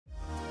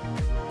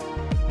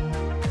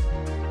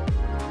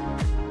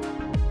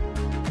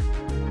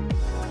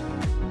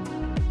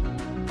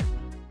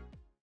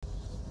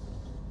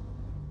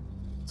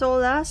So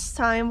last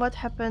time what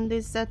happened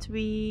is that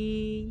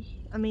I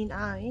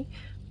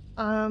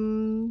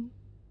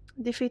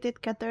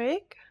defeated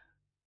Catterick,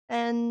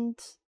 and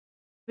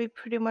we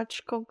pretty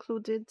much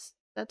concluded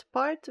that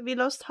part. We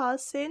lost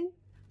Halsin,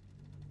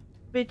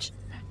 which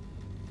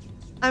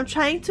I'm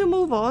trying to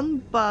move on,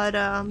 but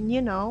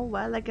you know,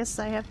 well, I guess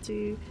I have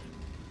to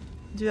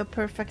do a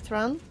perfect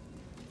run.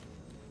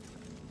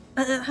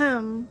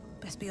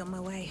 Best be on my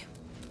way.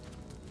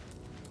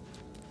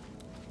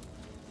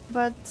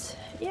 But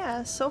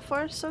yeah, so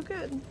far so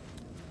good. I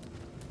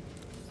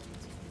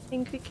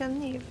think we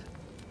can leave.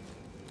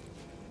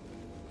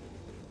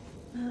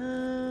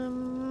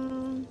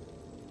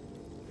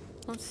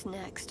 What's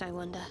next, I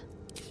wonder?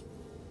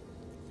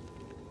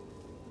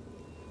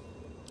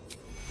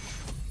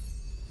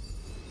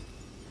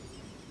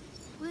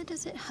 Where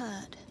does it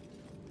hurt?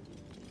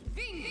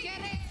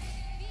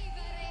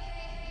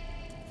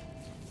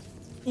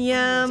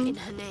 Yeah. In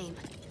her name.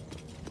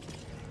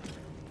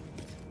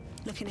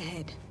 Looking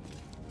ahead.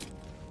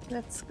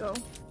 Let's go.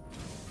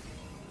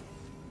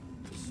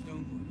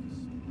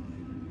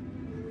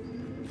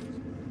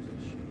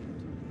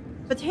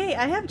 But hey,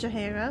 I have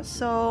Jaheira,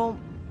 so...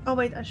 Oh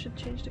wait, I should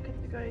change the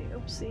category.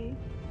 Oopsie.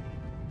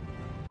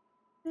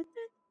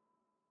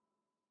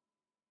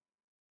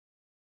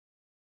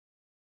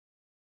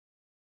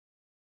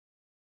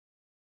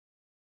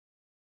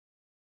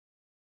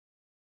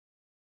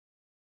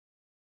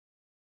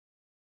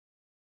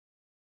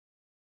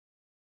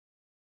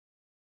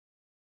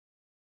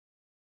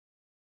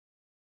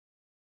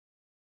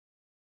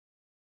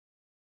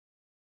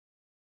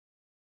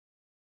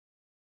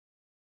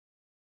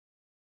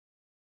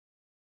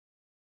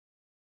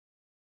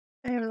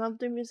 I love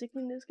the music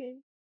in this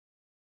game.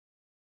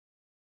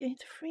 Get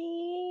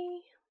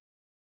free.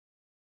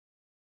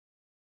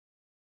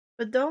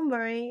 But don't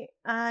worry,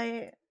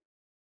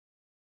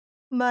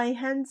 my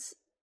hands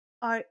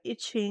are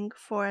itching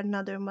for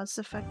another Mass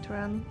Effect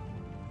run.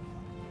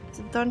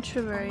 So don't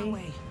you worry. On my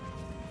way.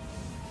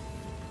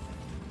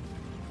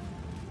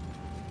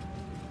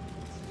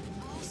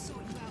 I'll sort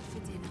you out for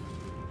dinner.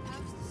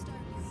 How's the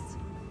stones?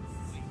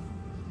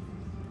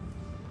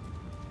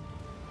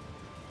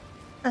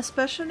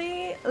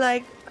 Especially,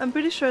 like, I'm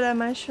pretty sure I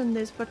mentioned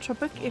this, but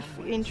Tropic, if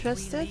you're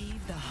interested. We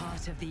leave the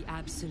heart of the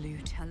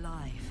Absolute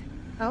alive.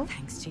 Oh?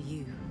 Thanks to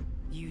you.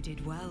 You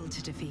did well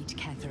to defeat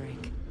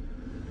Catterick.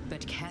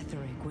 But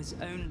Catterick was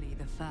only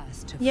the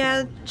first to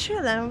Yeah, fall.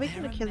 chill out. We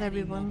can There are kill many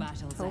everyone, more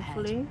battles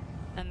hopefully. ahead,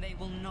 and they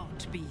will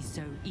not be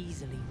so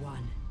easily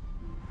won.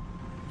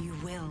 You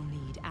will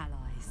need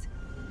allies.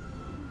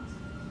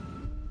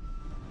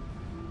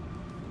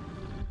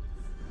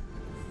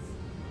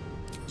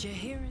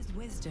 Jaheira's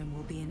wisdom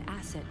will be an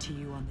asset to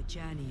you on the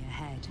journey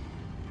ahead.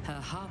 Her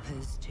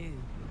harpers too.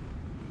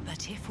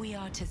 But if we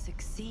are to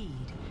succeed,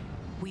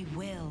 we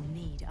will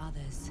need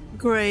others.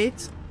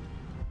 Great.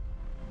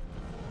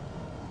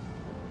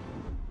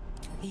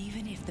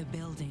 Even if the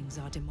buildings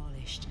are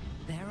demolished,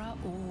 there are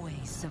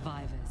always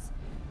survivors.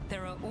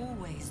 There are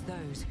always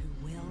those who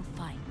will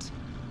fight.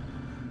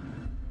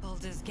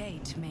 Baldur's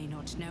Gate may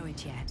not know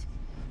it yet,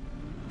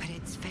 but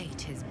its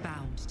fate is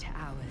bound to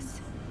ours.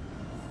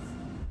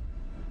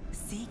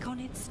 Seek on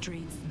its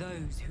streets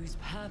those whose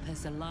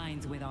purpose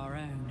aligns with our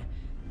own,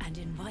 and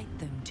invite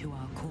them to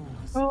our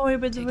cause. Oh,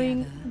 we've been Together,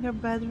 doing your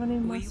bad one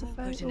in Mass we will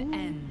Effect. put an Ooh.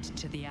 end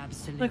to the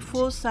Absolute. Like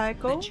full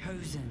cycle. The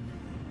chosen.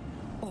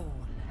 All.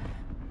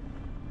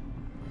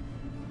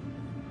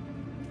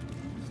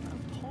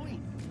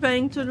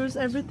 Trying to lose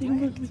everything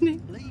we're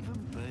winning. Leave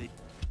them be.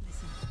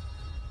 Listen,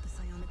 the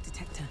psionic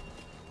detector.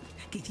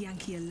 Give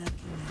Yankee a look.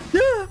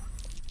 No!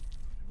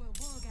 Where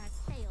Wargaz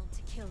failed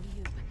to kill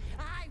you,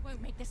 I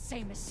won't make the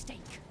same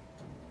mistake.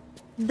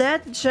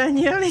 That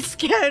genuinely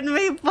scared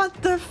me.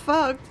 What the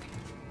fuck?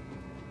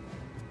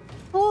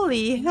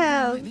 Holy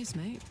hell. Like this,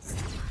 mate.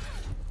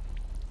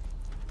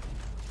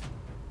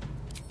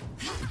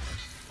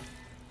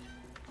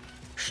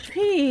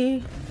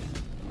 She.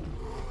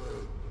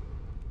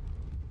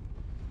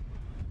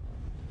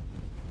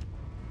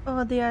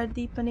 Oh, they are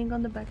deepening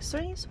on the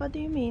backstories? What do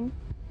you mean?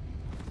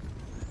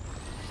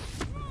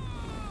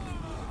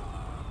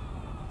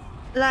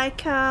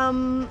 Like,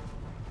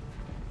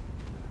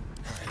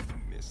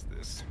 Miss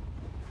this.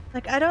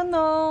 like, I don't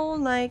know,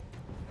 like,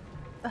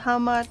 how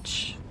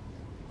much...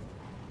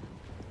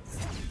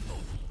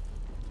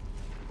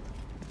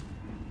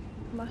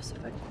 Mass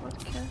Effect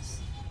podcast.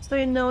 So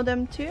you know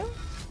them too?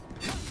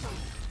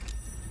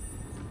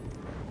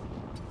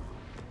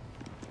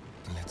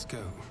 Let's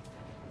go.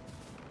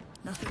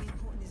 Nothing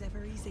important is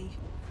ever easy.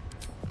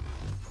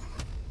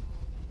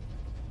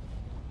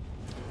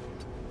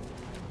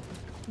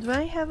 Do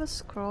I have a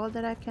scroll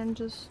that I can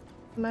just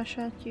smash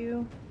at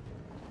you?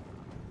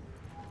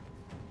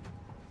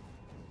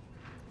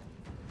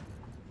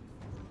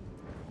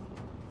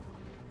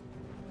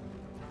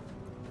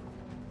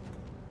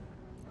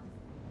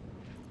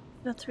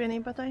 Not really,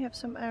 but I have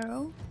some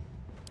arrow.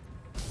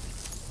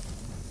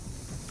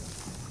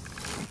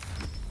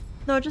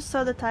 No, just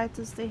saw the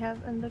titles they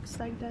have and looks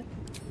like that.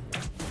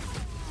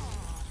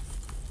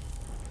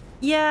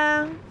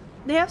 Yeah,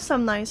 they have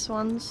some nice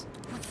ones.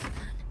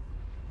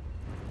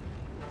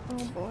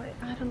 Oh boy,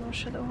 I don't know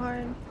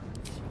Shadowheart.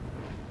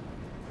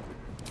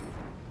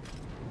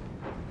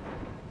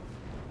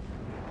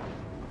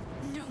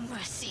 No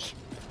mercy.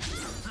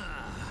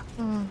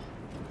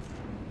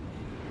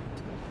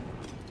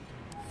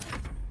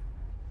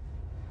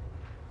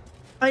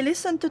 I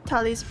listened to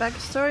Tali's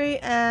backstory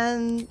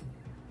and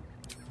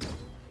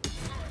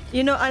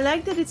you know, I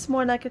like that it's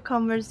more like a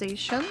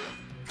conversation.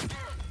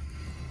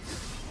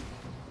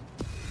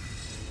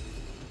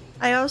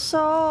 I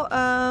also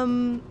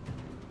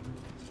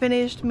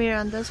finished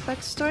Miranda's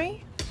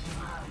backstory.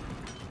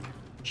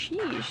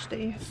 Sheesh,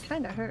 they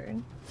kinda hurt.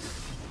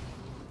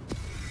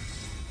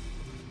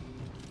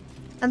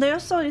 And I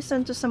also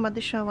listened to some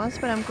additional ones,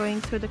 but I'm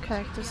going through the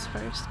characters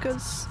first,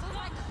 cause...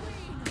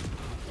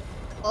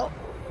 Oh.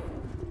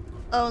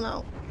 Oh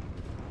no.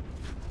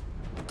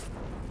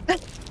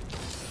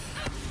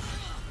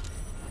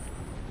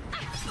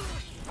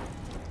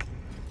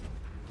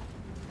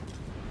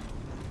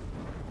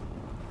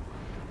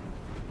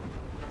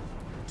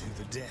 To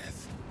the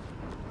death.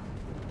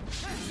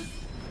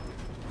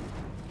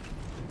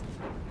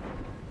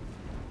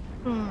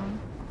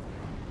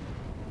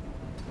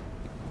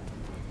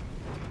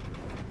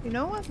 You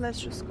know what?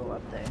 Let's just go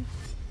up there.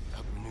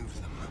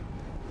 Outmaneuver them.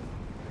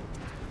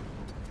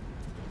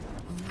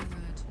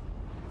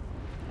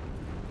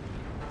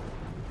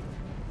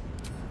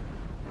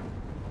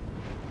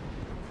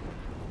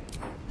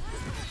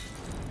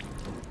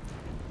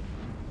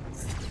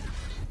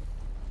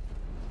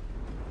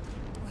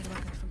 Where do I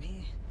go from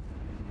here?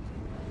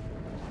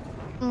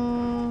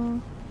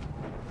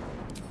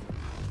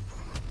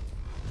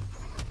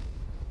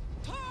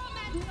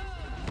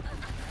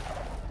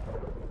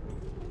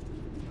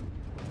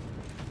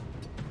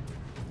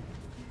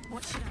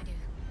 What should I do?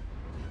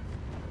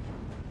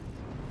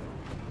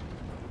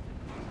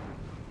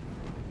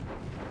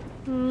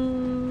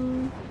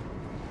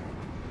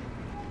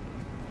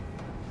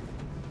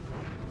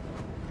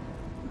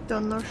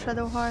 Don't know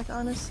Shadowheart,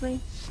 honestly.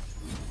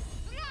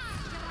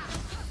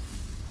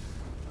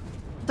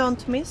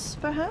 Don't miss,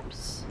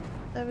 perhaps?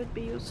 That would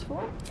be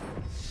useful.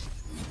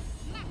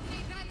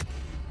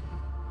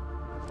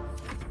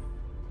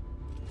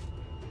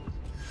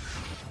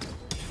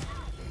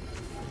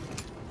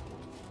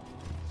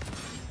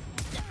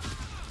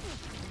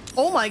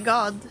 Oh my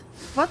god!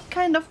 What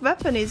kind of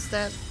weapon is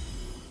that?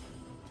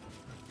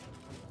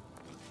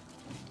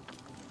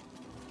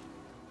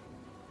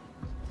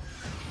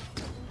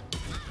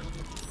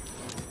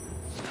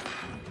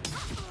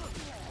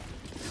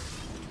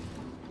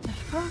 The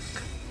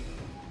fuck?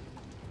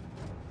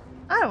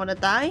 I don't wanna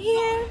die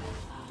here.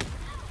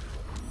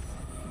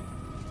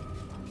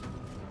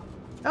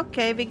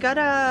 Okay, we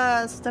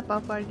gotta step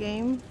up our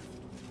game.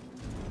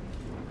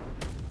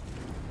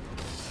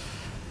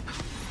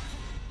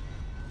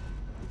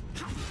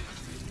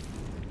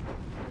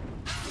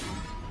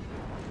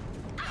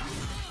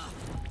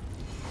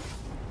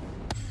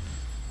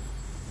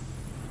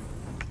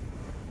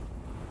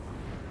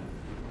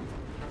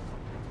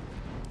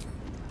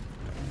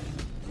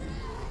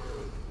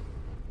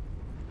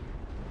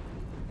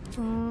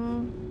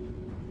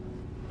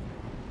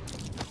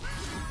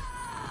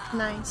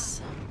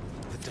 Nice.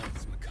 The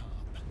dance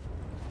macabre.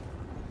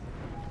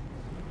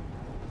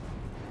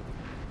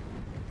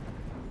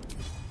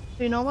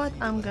 You know what?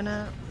 I'm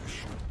gonna...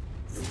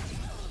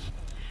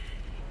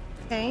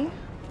 Okay.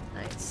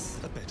 Nice.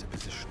 A better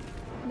position.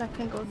 And I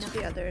can go to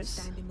the others.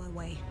 Stand in my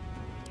way.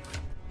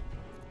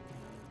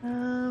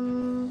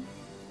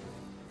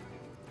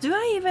 Do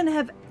I even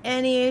have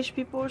any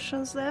HP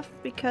potions left?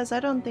 Because I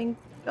don't think...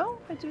 Oh,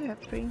 I do have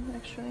 3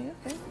 actually.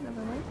 Okay,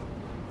 never mind.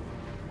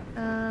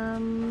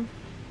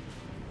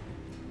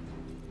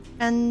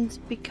 And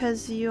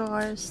because you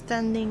are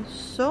standing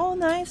so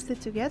nicely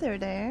together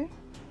there,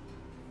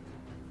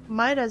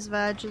 might as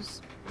well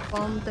just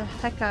bomb the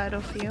heck out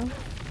of you.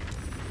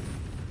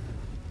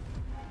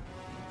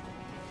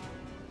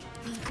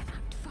 Need to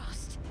act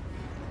fast.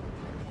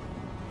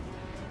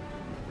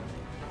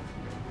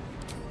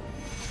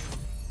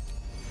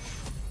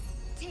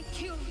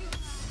 Take you.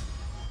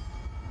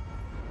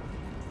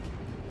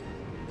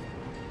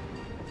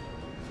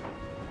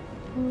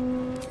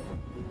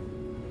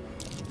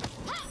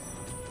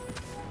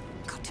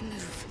 Got to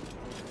move.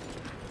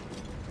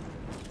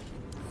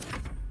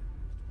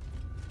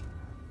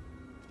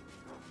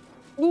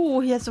 Ooh,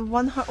 he has a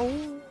 100.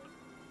 Oh.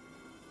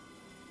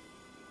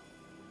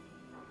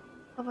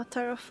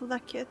 Avatar of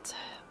Lucket.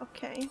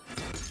 Okay.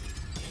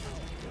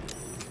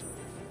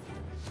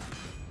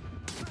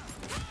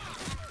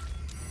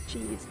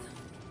 Jeez.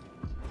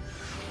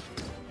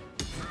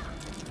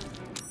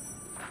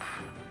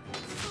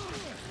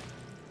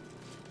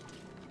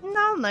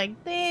 Not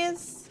like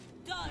this.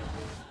 Not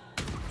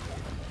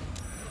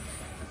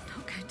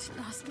going to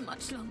last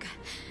much longer.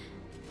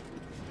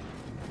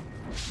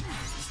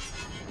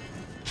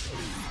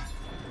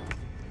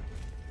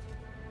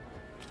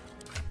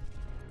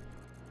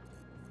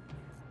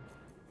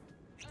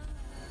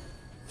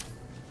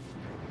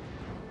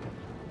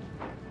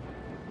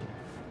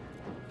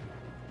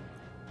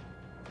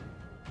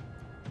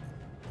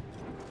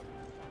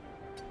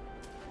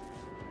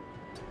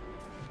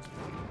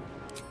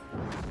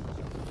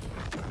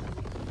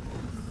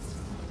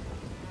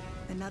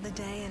 Another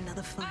day,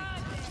 another fight.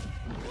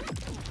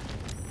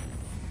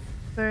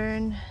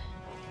 Burn.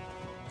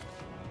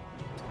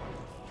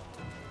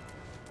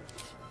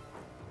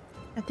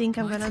 I think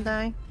I'm gonna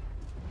die.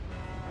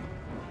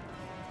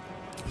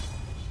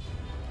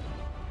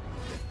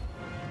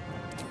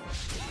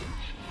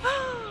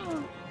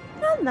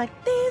 Not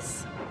like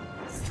this.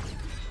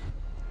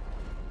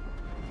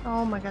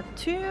 Oh my god,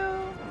 2.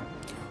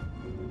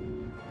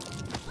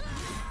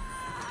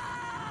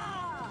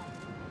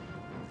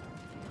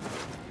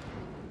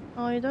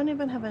 Oh, you don't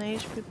even have an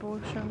HP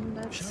potion.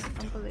 That's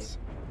unbelievable.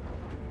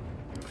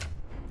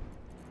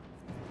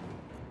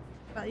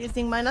 Well,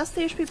 using my last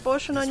HP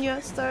potion on you,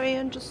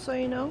 Astarion, just so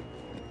you know.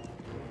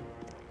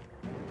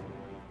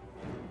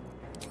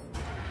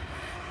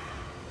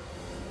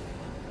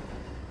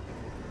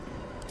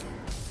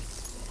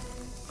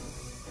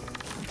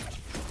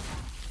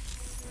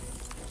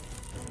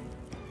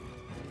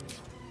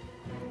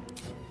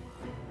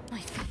 My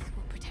faith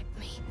will protect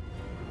me.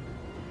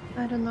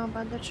 I don't know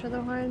about that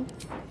Shadowheart.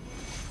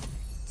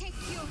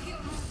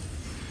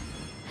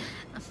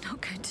 I'm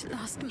not going to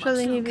last much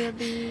Surely he longer. will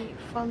be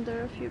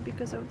fonder of you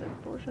because of the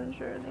potion,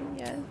 surely,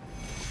 yeah.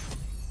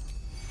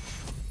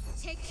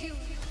 Take you.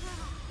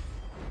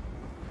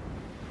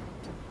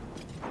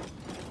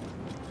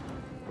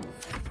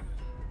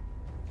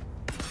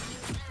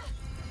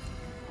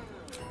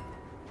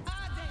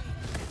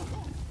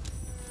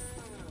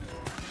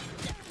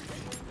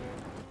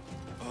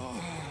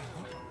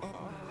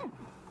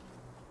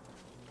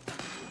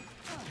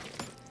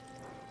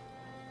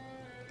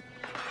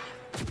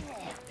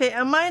 Okay,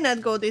 I might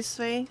not go this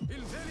way.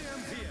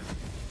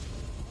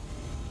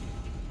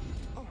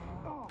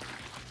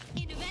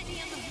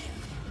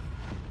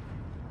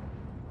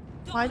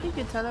 Why did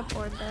you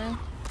teleport there?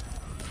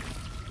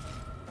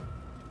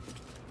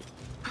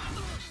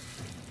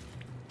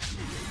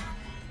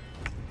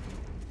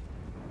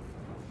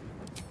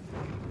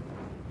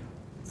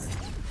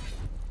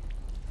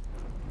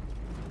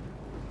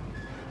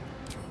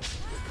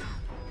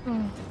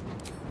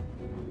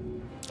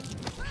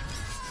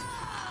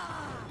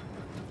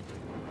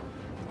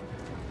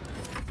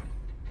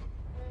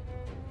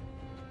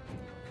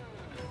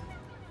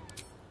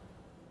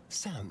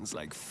 Sounds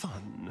like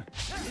fun.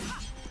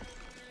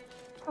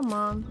 Come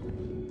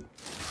on.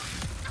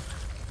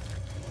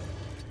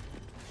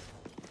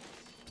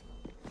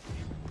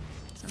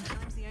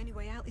 Sometimes the only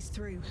way out is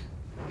through.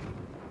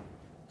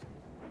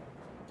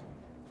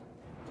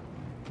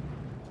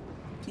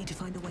 Need to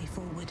find a way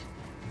forward.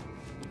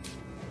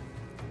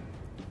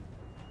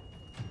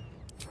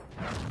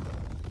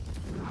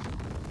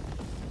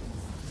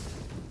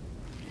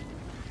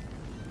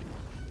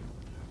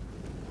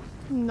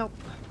 Nope.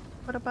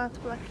 What about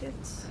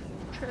Blacket's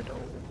Shadow?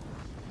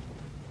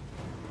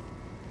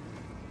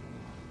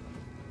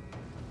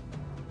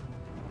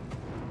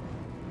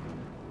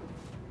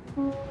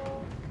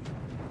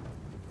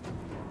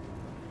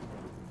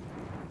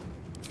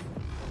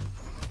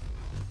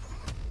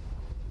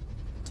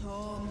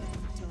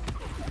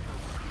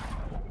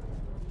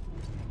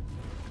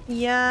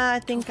 Yeah, I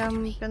think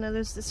I'm gonna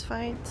lose this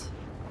fight.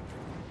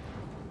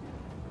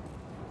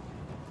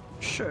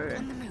 Sure.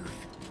 On the move.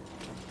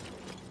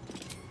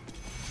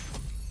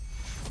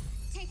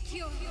 Take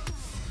you.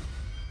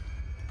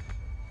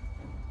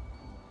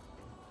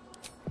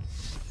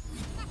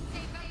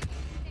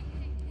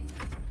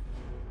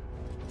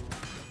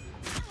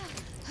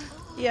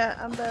 Yeah,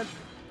 I'm dead.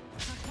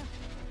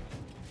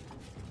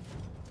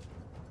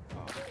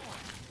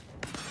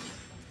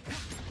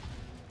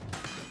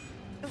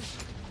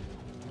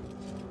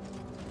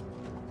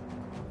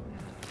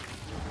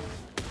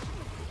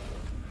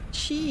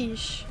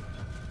 Sheesh.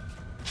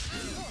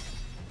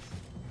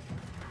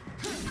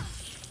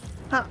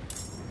 Huh.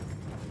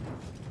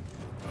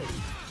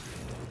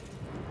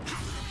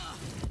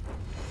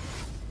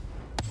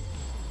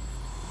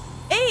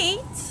 Eight?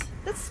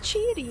 That's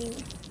cheating.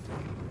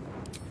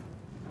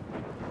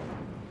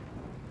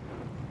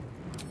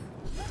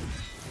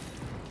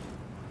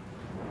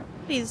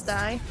 Please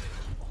die.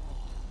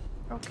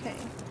 Okay.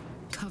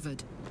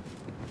 Covered.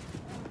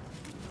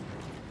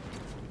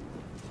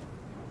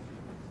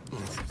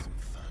 Let's have some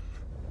fun.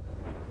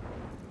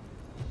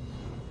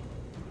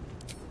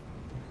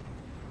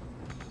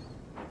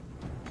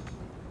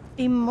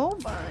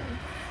 Immobile.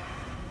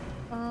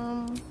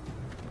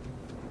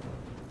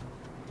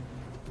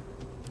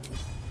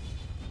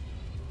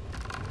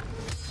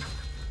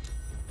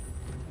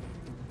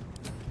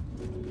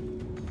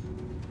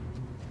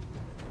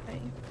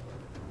 Okay.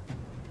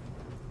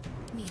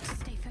 Need to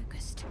stay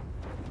focused.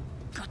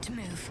 Got to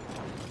move.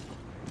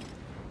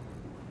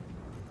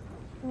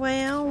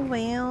 Well,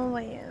 well,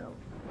 well.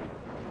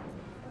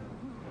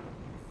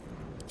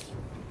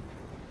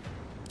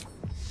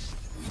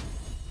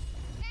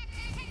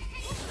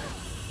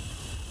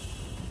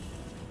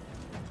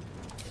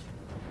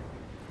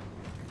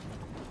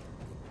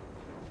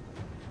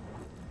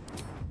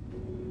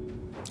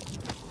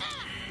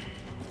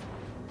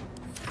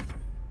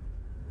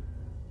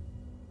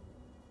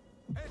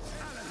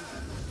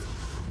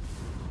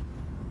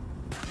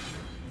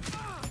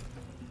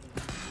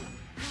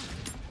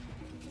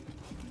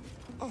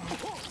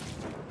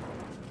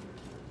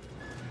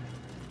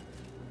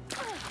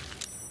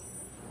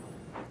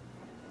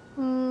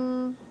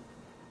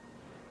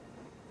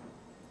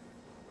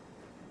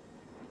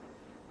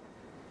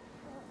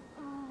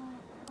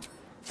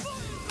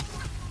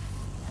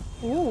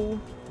 Ooh.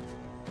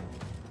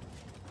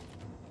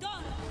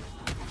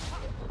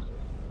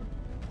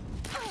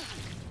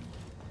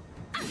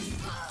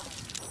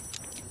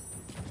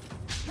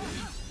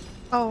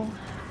 Oh.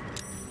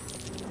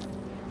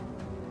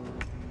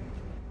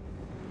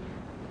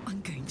 I'm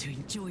going to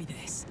enjoy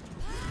this.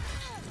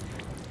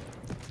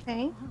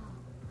 Okay.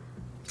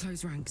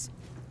 Close ranks.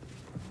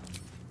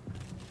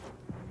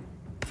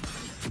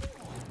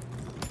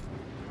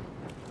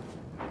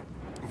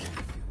 I can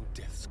feel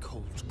death's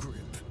cold grip.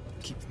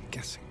 Keep them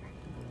guessing.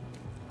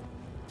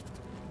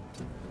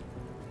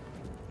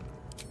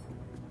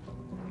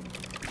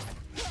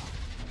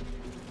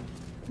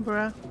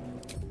 Bruh.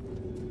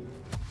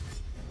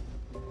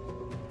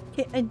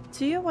 Okay,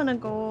 do you wanna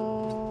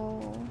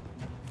go?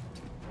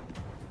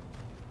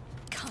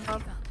 Can't give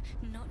up.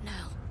 Not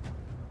now.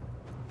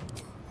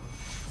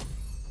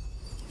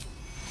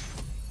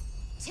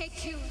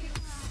 Take you.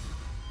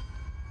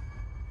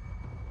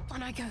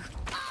 On I go.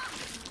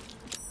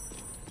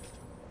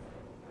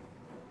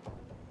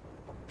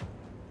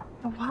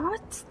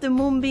 What? The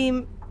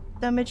moonbeam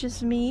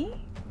damages me?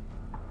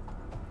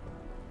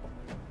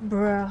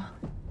 Bruh.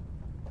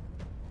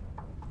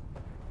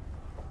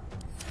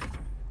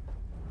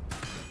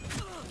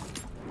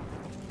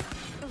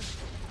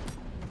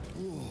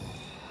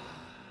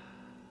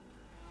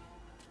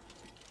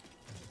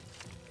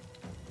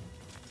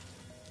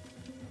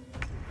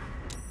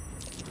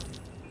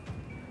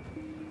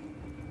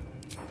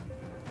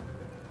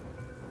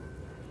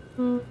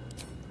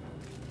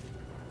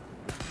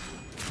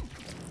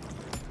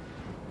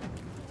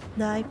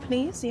 Die,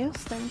 please. Yes,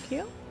 thank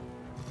you.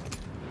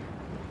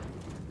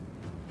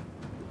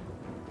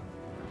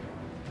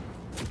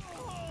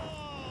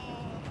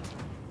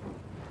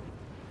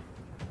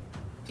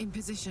 In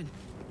position.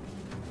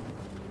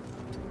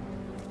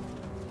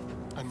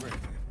 I'm ready.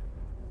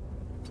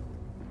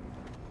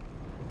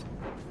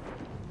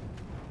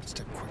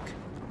 Step quick.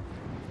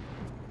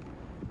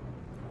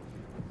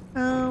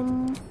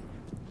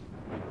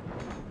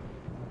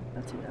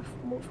 Not enough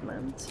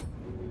movement.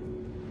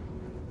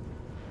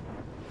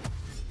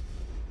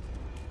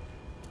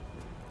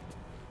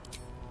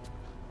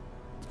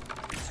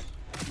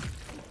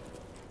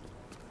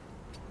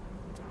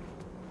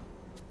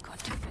 Got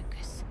to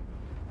focus.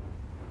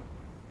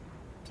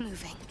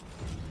 Moving.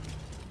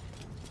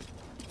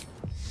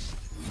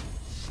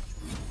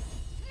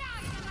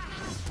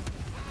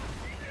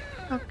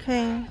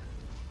 Okay.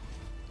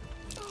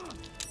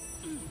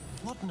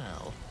 What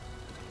now?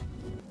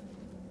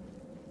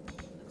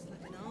 Looks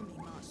like an army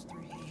marched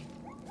through here.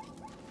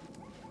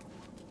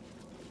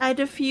 I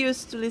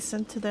refuse to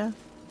listen to that.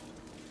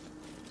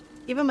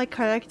 Even my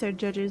character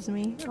judges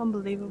me.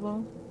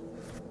 Unbelievable.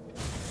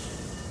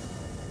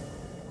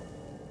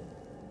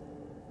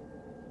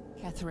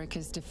 Ketheric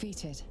is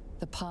defeated,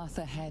 the path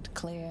ahead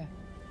clear.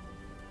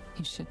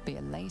 You should be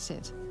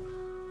elated.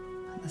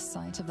 But the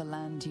sight of the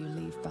land you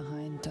leave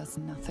behind does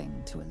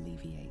nothing to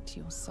alleviate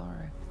your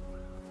sorrow.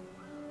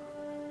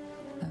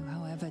 Though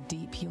however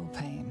deep your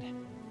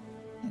pain,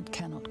 it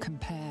cannot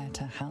compare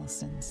to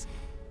Halsin's.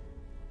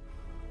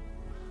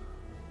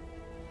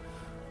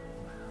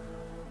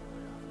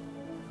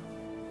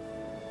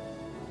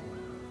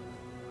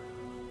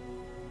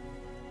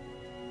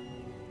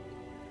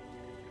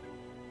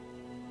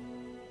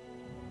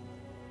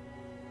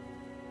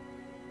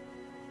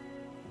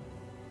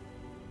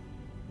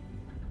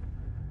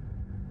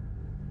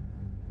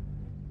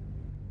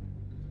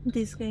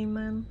 This game,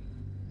 man.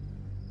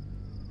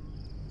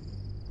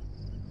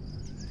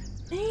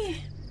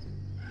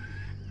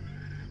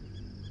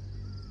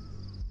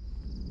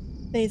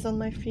 Based on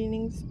my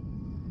feelings.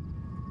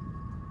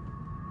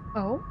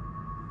 Oh?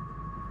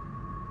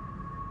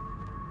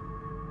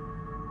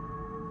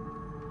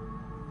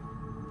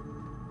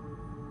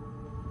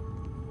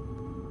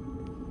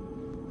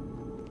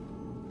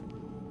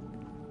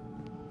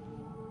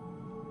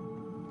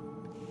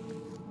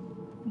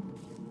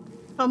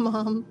 Come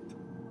on.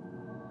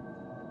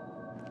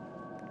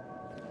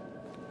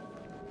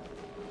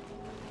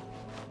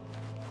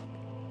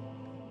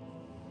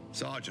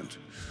 Sergeant,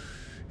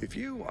 if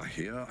you are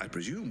here, I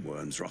presume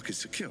Wern's Rock is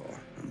secure,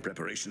 and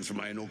preparations for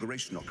my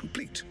inauguration are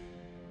complete.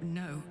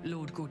 No,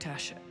 Lord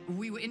Gortash.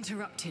 We were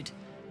interrupted.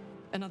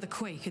 Another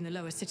quake in the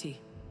lower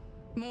city.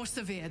 More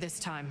severe this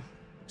time.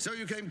 So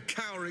you came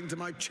cowering to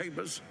my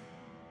chambers?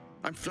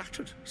 I'm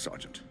flattered,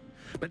 Sergeant.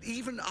 But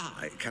even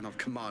I cannot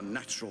command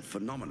natural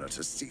phenomena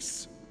to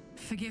cease.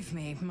 Forgive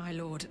me, my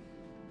lord,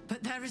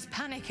 but there is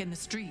panic in the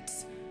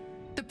streets.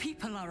 The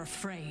people are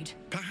afraid.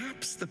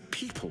 Perhaps the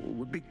people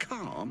would be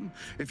calm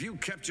if you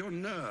kept your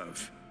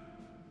nerve.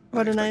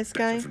 What a I nice expect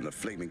better guy. from the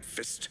flaming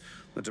fist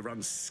than to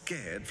run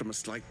scared from a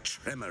slight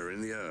tremor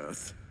in the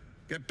earth.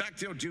 Get back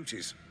to your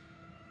duties.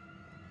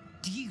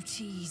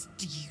 Duties,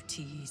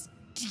 duties,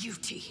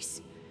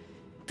 duties.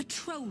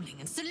 Patrolling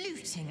and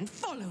saluting and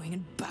following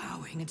and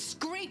bowing and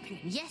scraping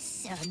and Yes,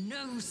 sir.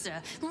 No, sir.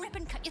 Rip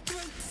and cut your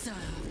throat, sir.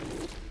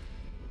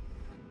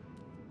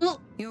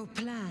 Your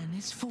plan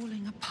is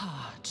falling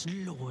apart,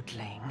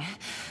 lordling.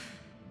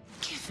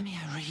 Give Give me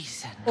a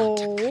reason not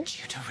to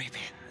cut you to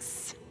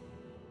ribbons.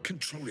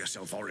 Control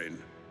yourself, Orin.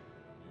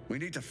 We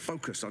need to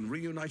focus on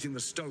reuniting the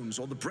stones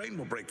or the brain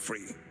will break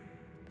free.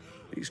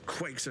 These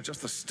quakes are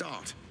just the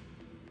start.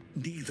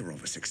 Neither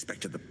of us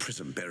expected the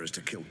prism bearers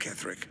to kill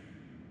Ketheric.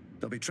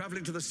 They'll be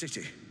traveling to the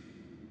city.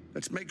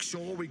 Let's make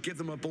sure we give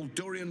them a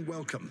Baldurian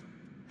welcome.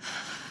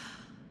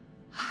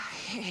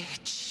 I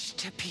itch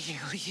to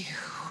peel you,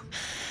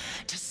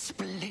 to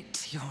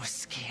split your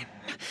skin.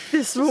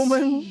 This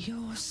woman. See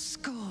your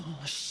skull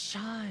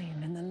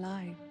shine in the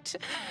light.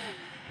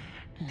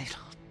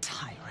 Little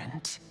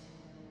tyrant.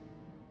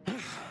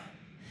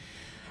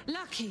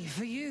 Lucky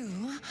for you,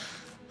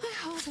 I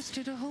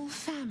harvested a whole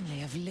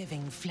family of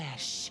living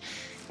flesh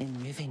in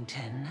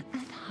Rivington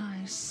at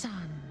high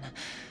sun.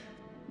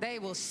 They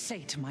will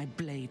sate my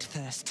blade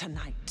thirst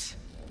tonight.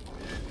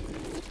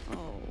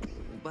 Oh,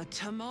 but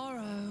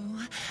tomorrow,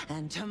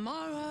 and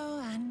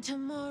tomorrow, and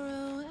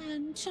tomorrow,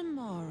 and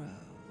tomorrow,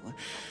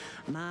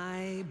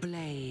 my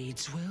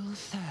blades will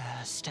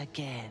thirst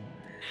again.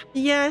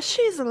 Yeah,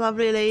 she's a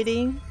lovely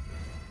lady.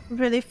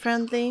 Really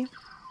friendly.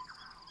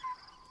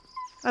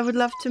 I would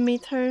love to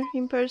meet her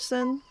in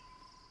person.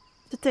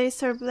 To taste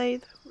her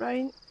blade,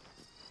 right?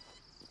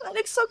 That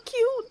looks so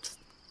cute!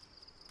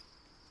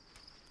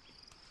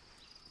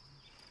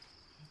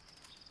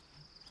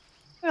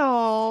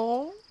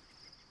 Aww.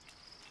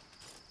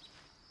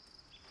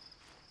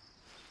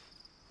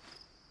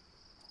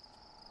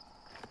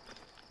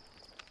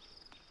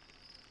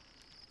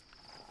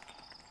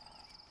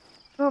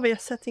 Oh, we are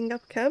setting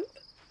up camp.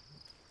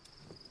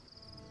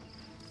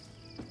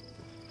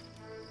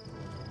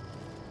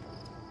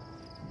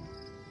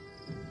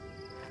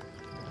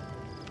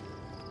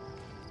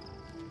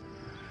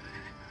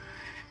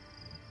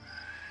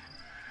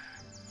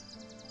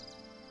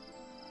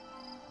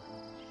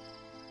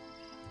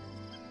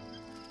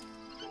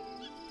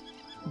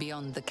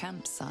 Beyond the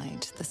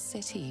campsite, the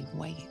city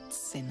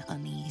waits in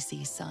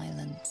uneasy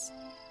silence,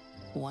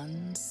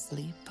 one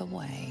sleep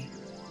away.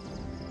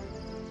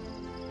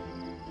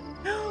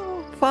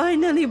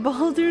 Finally,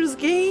 Baldur's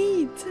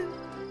Gate!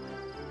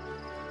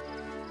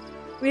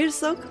 We're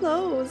so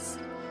close.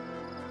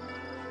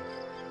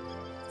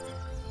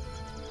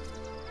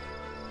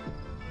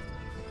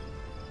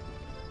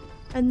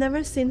 I've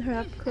never seen her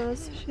up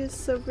close. She's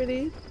so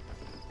pretty.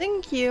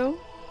 Thank you.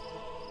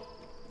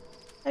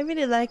 I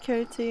really like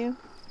her too.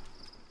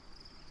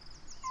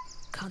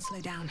 Can't slow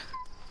down.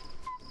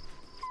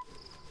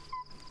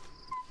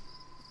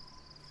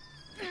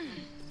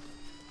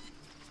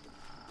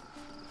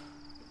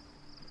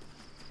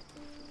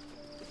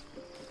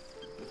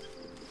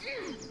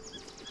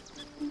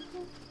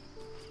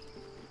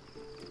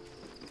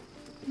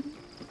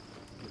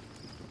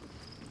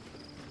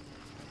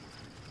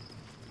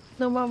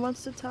 No one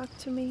wants to talk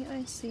to me,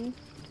 I see.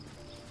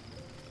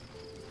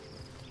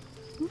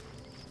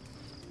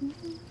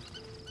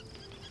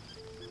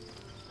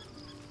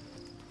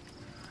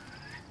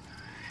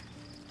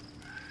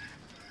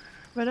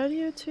 Where are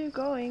you two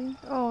going?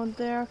 Oh,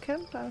 there are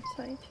camp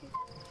outside here.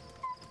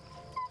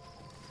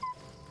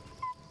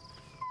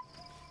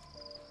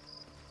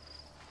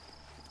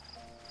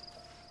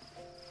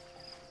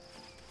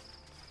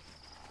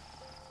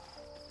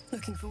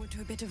 Looking forward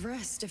to a bit of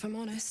rest, if I'm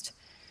honest.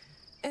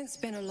 It's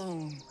been a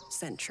long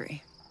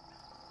century.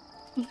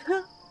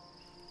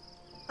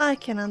 I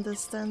can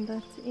understand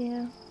that,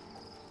 yeah.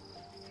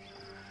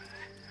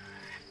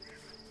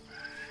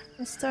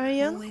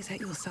 Astarion? Always at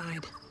your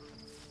side.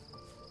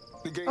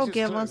 Oh,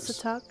 Gale wants to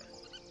talk.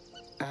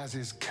 As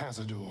is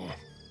Cazador.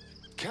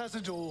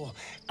 Cazador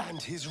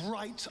and his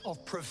rite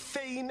of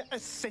profane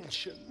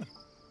ascension.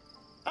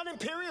 An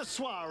imperial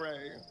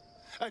soiree,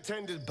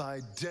 attended by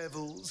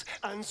devils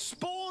and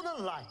spawn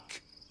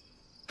alike.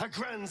 A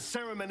grand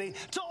ceremony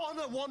to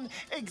honor one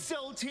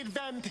exalted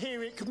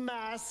vampiric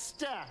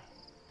master.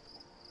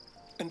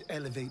 And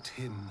elevate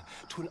him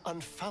to an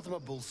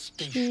unfathomable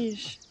station.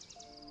 Sheesh.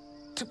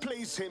 To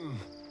place him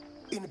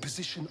in a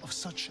position of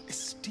such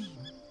esteem.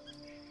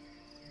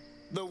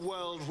 The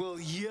world will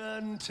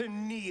yearn to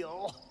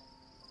kneel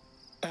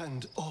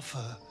and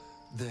offer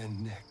their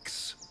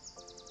necks.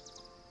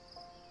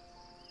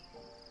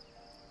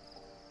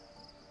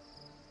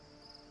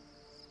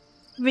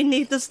 We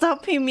need to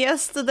stop him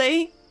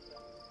yesterday.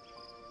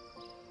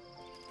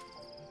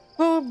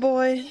 Oh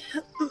boy.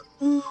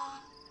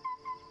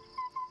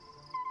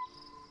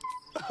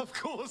 Of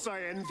course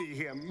I envy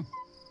him.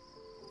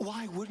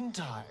 Why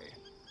wouldn't I?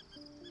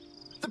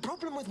 The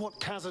problem with what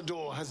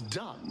Cazador has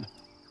done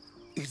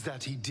is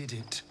that he did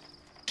it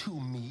to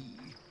me.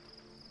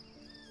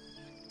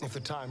 If the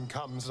time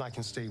comes and I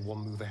can stay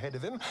one move ahead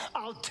of him,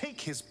 I'll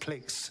take his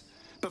place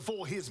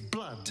before his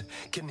blood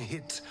can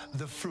hit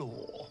the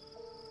floor.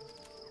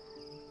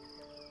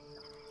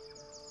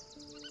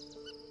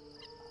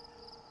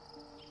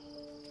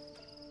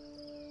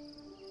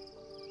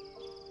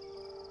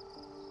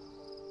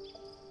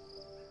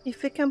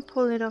 If we can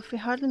pull it off, we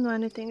hardly know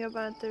anything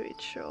about the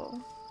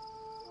ritual.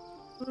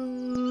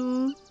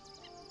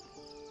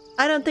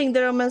 I don't think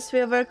the romance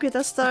will work with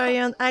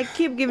Astarion. I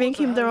keep giving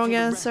him the wrong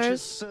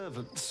answers.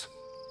 Servants.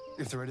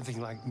 If they're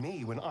anything like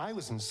me when I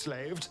was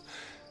enslaved,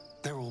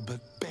 they're all but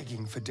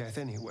begging for death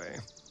anyway.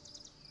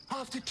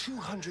 After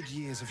 200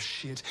 years of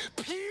shit,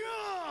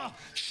 pure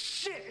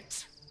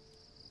shit!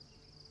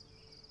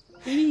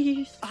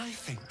 I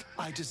think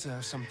I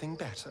deserve something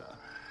better.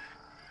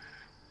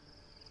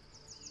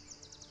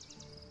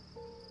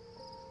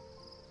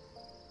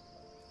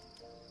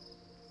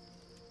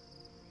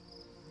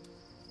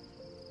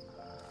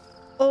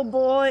 Oh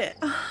boy.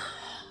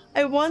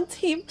 I want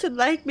him to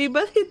like me,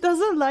 but he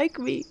doesn't like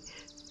me.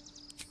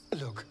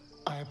 Look,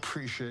 I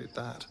appreciate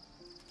that.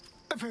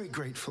 I'm very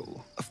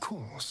grateful, of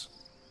course.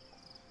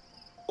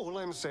 All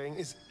I'm saying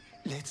is,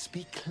 let's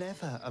be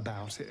clever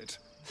about it.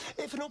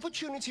 If an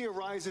opportunity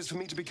arises for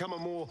me to become a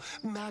more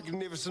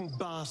magnificent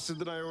bastard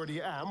than I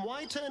already am,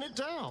 why turn it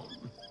down?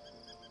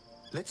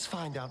 Let's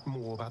find out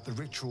more about the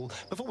ritual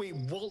before we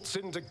waltz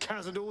into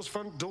Cazador's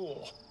front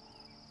door.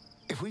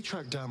 If we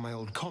track down my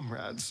old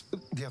comrades,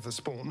 the other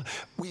spawn,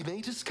 we may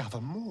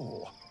discover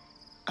more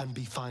and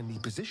be finally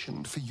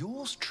positioned for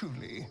yours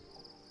truly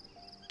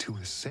to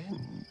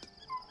ascend.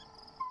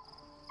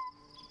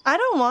 I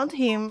don't want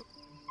him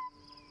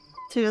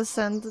to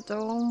ascend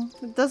though.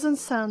 It doesn't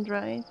sound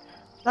right.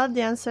 Not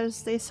the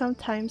answers they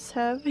sometimes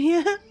have.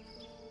 Yeah.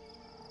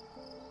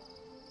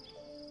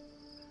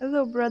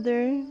 Hello,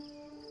 brother.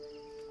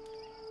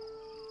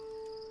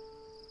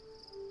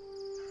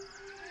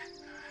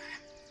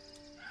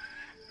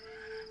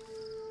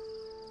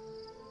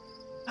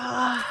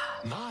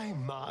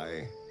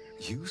 My,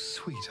 you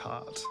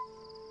sweetheart.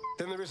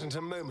 Then there isn't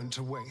a moment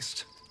to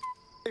waste.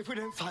 If we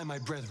don't find my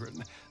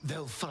brethren,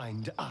 they'll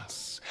find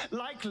us,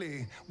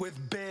 likely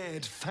with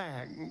bared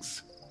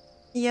fangs.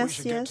 Yes, we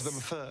should get to them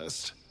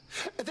first.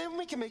 Then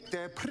we can make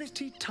their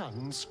pretty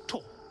tongues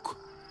talk.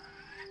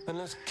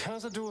 Unless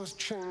Cazadors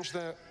change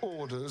their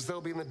orders,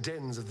 they'll be in the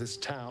dens of this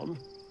town,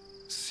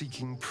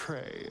 seeking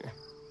prey.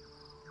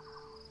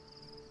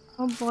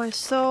 Oh boy,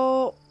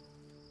 so...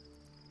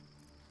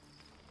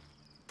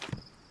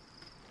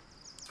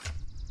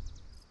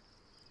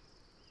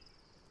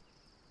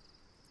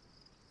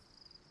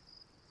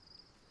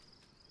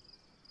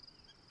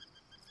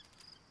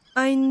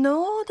 I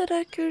know that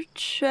I could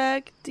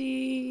check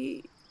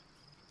the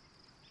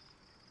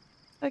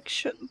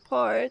action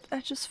part. I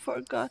just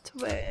forgot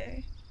where.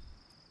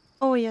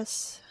 Oh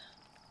yes.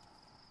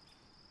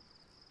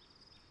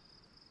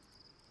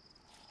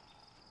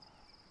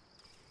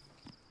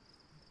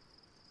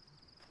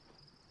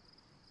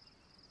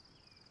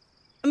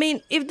 I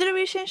mean, if the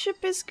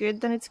relationship is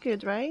good, then it's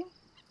good, right?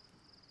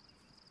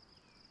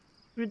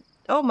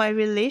 Oh, my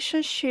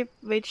relationship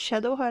with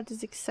Shadowheart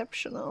is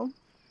exceptional.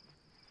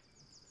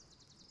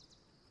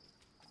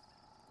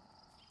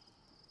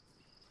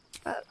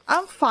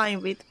 I'm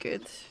fine with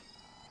good.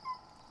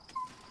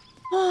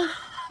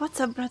 What's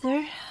up,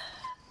 brother?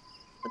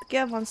 But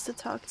Gav wants to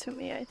talk to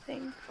me, I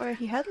think. Or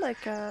he had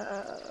like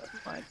a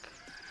mic.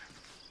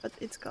 But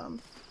it's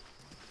gone.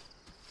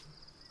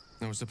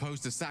 I was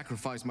supposed to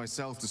sacrifice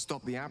myself to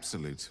stop the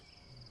Absolute.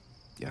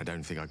 Yeah, I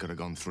don't think I could have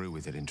gone through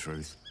with it in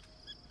truth.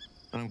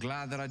 And I'm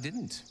glad that I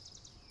didn't,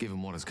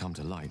 given what has come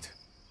to light.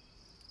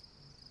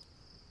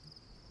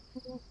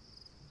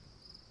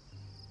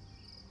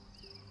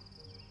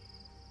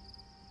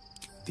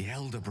 The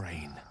Elder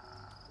Brain.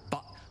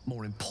 But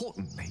more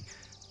importantly,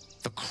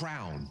 the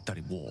crown that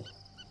it wore.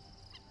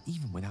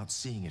 Even without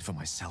seeing it for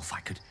myself,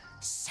 I could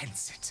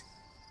sense it.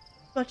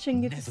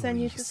 Watching you to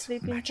send you to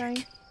sleep in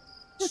time.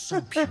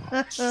 So pure,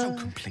 so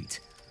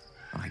complete.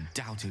 I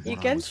doubted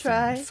what I was feeling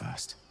at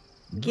first.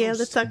 Gail,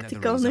 the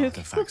tactical nuke.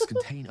 Artifacts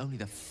contain only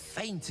the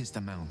faintest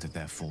amount of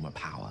their former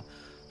power,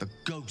 the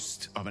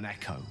ghost of an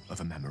echo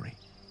of a memory.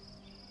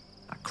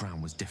 That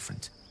crown was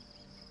different.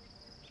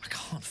 I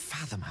can't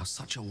fathom how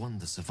such a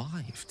wonder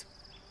survived.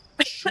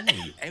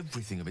 Surely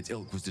everything of its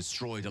ilk was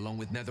destroyed along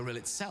with Netheril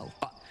itself,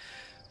 but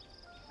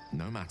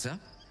no matter.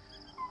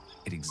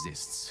 It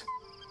exists.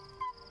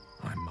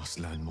 I must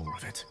learn more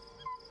of it.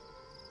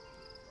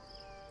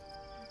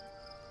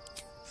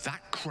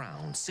 That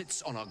crown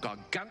sits on a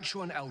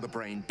gargantuan elder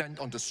brain bent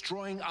on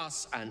destroying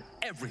us and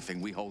everything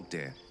we hold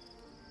dear.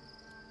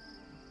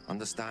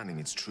 Understanding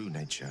its true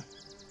nature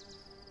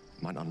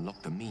might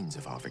unlock the means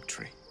of our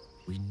victory.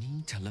 We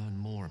need to learn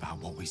more about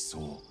what we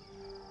saw.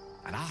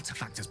 An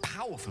artifact as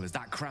powerful as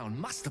that crown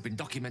must have been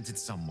documented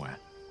somewhere.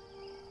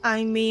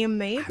 I mean,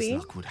 maybe. As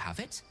luck would have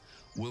it,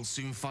 we'll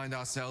soon find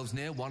ourselves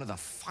near one of the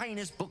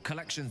finest book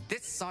collections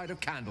this side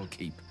of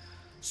Candlekeep.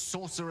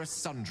 Sorceress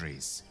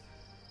Sundries.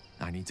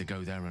 I need to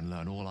go there and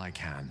learn all I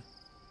can.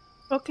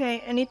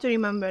 Okay, I need to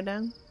remember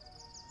then.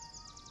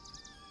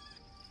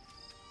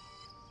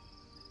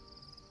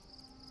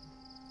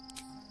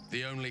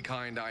 The only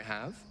kind I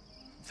have?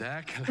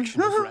 Their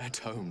collection of rare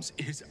tomes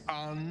is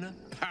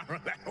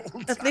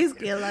unparalleled. At least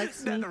Gail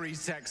likes me. Leathery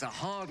sects are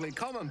hardly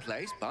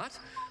commonplace, but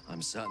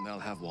I'm certain they'll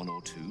have one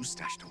or two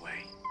stashed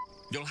away.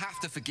 You'll have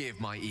to forgive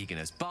my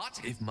eagerness, but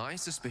if my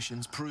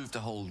suspicions prove to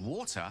hold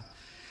water,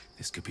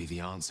 this could be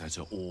the answer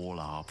to all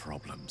our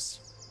problems.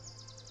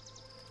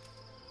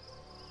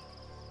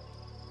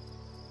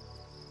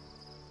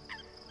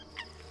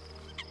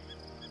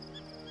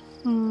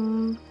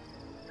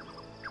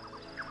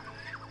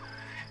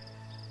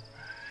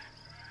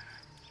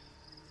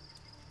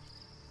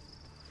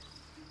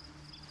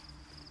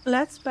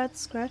 Let's pet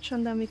Scratch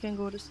and then we can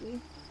go to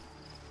sleep.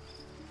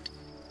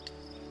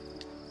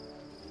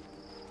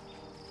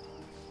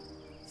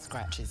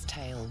 Scratch's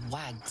tail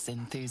wags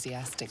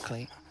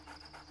enthusiastically.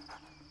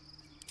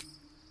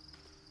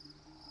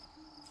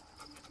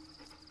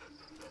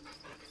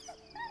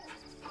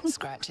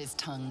 Scratch's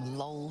tongue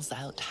lolls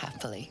out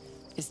happily,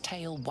 his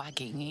tail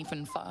wagging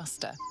even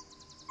faster.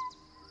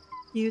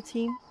 You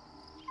team.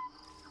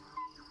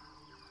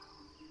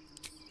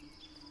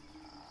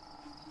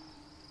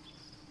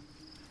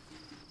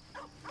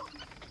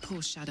 Poor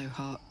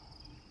Shadowheart.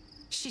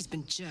 She's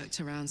been jerked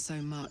around so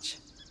much.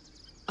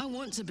 I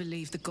want to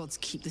believe the gods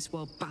keep this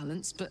world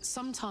balanced, but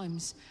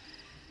sometimes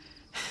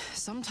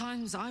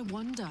I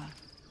wonder.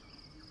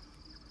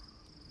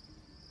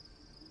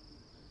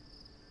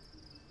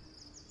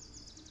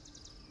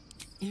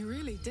 You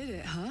really did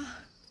it, huh?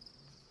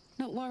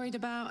 Not worried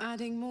about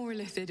adding more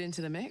illithid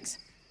into the mix?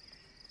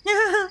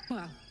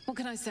 Well, what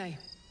can I say?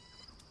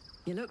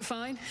 You look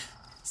fine,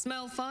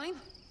 smell fine,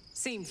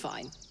 seem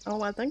fine. Oh,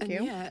 well, thank you.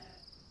 And yet,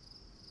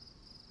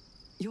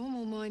 you're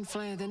more mind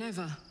flayer than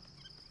ever.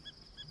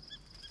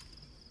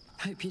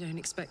 Hope you don't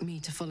expect me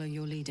to follow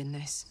your lead in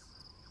this.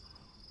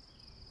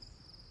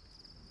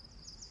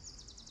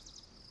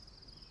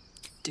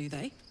 Do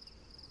they?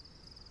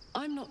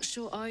 I'm not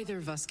sure either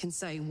of us can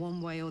say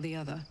one way or the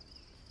other.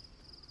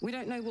 We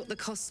don't know what the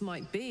costs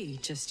might be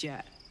just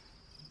yet.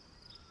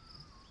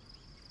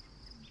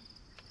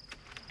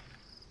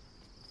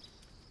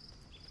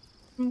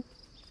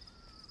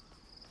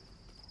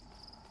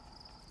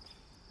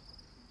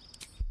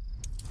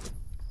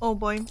 Oh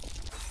boy.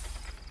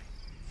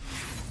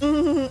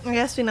 I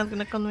guess we're not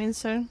gonna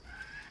convince her.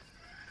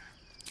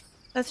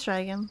 Let's try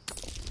again.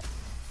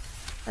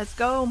 Let's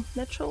go.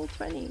 Natural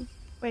 20.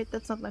 Wait,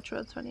 that's not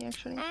natural 20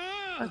 actually.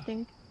 I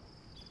think.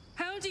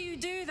 How do you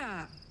do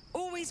that?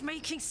 Always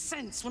making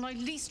sense when I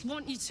least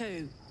want you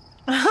to.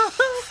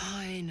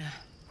 Fine.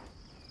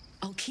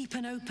 I'll keep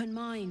an open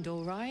mind,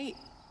 all right?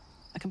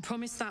 I can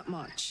promise that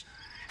much.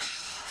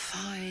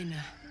 Fine.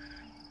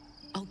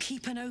 I'll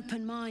keep an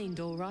open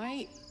mind, all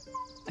right?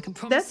 I can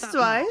promise That's that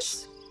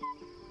twice. much.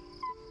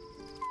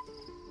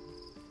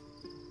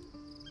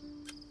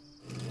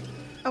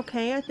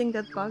 Okay, I think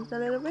that bugged a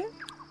little bit.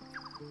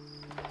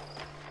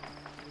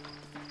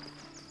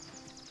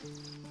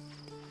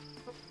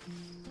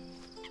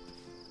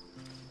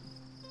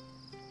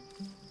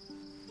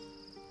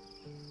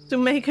 To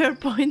make her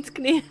point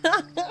clear.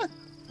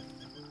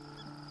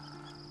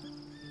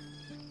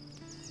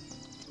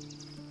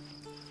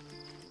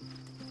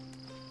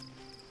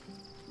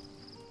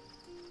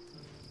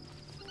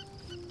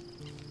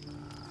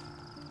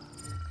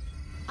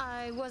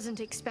 I wasn't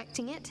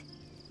expecting it,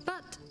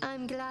 but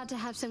I'm glad to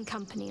have some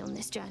company on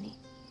this journey.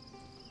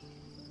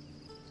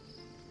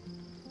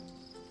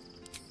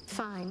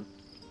 Fine.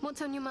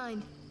 What's on your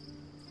mind?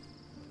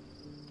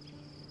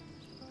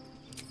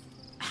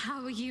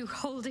 How are you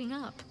holding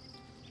up?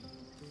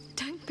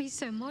 Don't be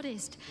so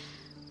modest.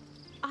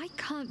 I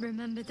can't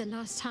remember the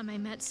last time I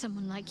met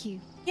someone like you.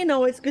 You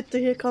know, it's good to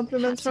hear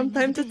compliments from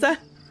time to time.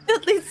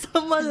 At least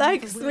someone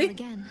likes me.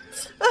 Again.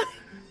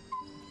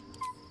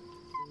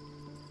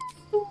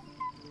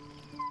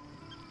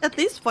 At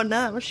least for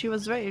now, she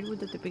was very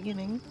rude at the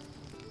beginning.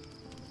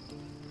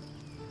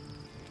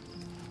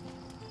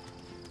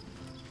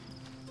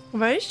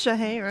 Where is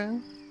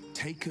Shahira?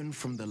 Taken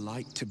from the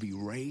light to be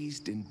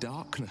raised in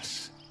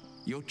darkness.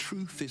 Your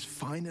truth is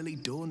finally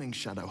dawning,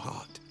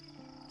 Shadowheart.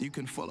 You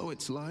can follow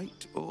its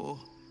light, or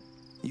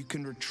you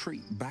can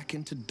retreat back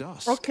into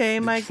dusk. Okay,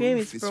 my game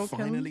is broken. broken.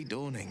 Finally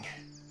dawning.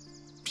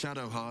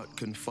 Shadowheart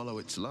can follow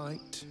its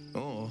light,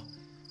 or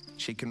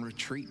she can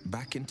retreat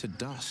back into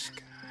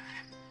dusk.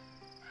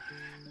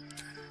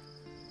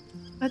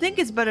 I think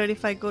it's better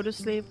if I go to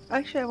sleep.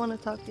 Actually, I want to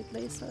talk with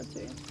Lisa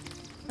too.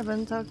 I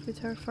haven't talked with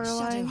her for a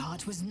while.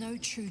 Shadowheart was no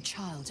true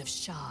child of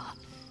Shah,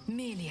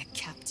 merely a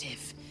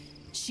captive.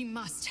 She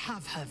must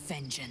have her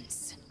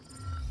vengeance.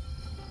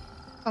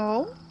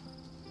 Oh?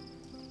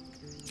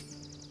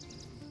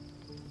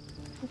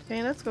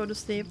 Okay, let's go to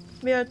sleep.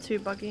 We are too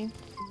buggy.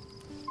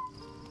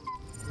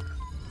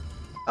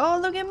 Oh,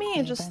 look at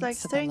me, just like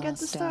staring at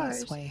the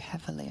stars. Weigh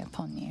heavily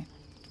upon you.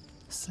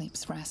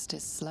 Sleep's rest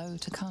is slow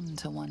to come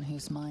to one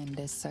whose mind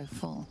is so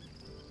full.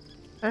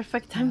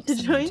 Perfect time to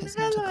join.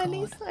 Hello,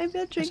 Alice. I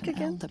will drink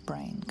again. Elder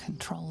brain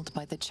controlled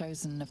by the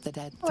chosen of the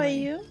dead. How are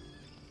you?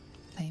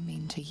 They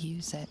mean to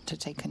use it to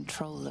take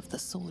control of the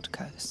Sword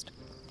Coast.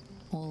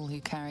 All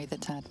who carry the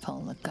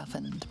tadpole are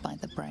governed by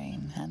the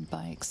brain, and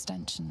by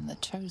extension the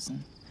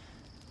chosen.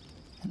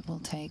 It will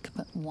take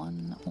but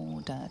one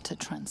order to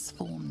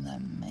transform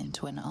them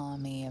into an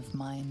army of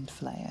mind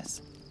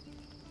flayers.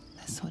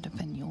 This would have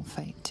been your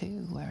fate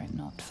too, were it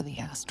not for the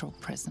astral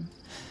prison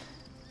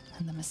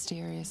and the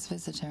mysterious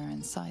visitor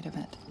inside of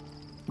it.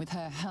 With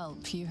her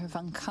help, you have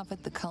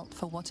uncovered the cult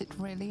for what it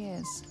really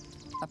is.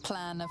 A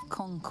plan of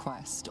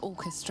conquest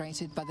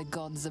orchestrated by the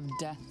gods of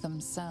death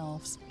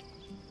themselves.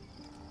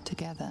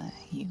 Together,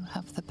 you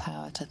have the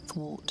power to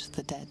thwart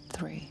the Dead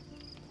Three.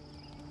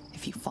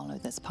 If you follow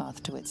this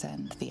path to its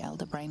end, the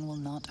Elder Brain will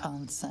not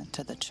answer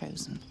to the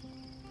Chosen.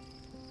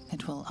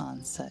 It will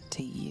answer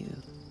to you.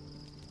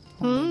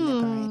 Will you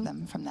liberate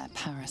them from their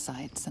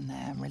parasites and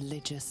their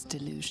religious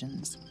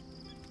delusions?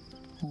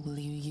 Or will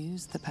you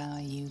use the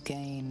power you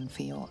gain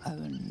for your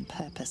own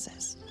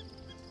purposes?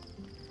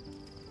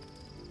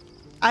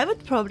 I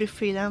would probably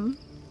free them.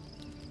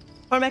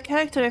 For my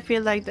character, I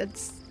feel like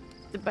that's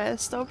the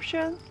best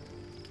option.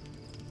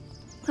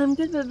 I'm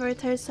good with very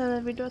tired, so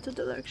every door to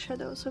the dark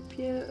shadows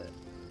appear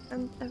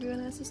and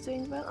everyone else is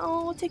doing well.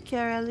 Oh, take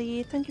care,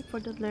 Ellie. Thank you for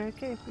the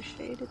lyric, I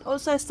appreciate it.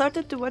 Also, I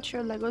started to watch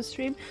your Lego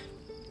stream.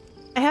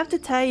 I have to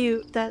tell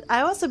you that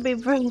I was a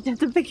bit worried at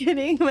the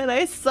beginning when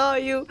I saw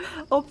you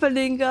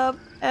opening up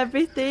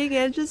everything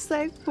and just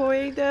like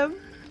pouring them.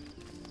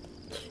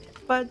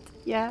 But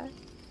yeah,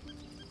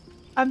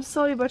 I'm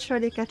slowly but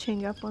surely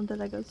catching up on the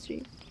Lego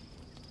stream.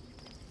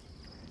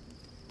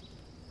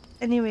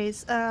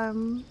 Anyways,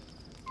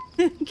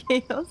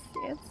 chaos,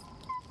 yes.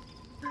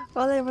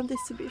 All I want is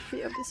to be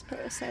free of this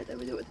parasite. I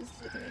will do what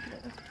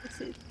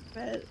is it.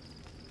 Well,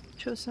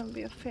 choose some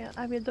way of fail.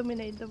 I will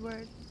dominate the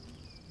world.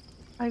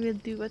 I will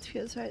do what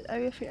feels right. I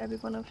will free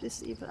everyone of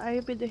this evil. I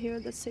will be the hero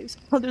that saves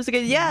others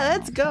again. Yeah,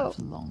 let's go.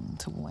 Long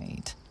to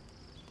wait.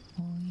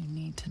 All you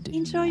need to do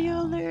Enjoy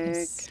your now lyric.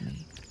 is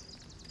sleep.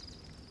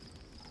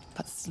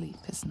 But sleep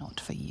is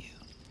not for you.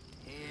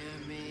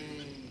 Hear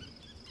me.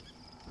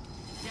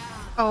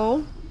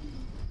 Oh.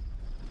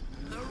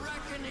 The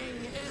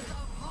reckoning is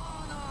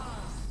upon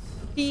us.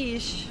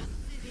 Yeesh.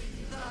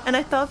 And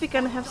I thought we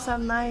can have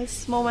some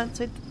nice moments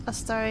with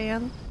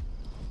Astarion.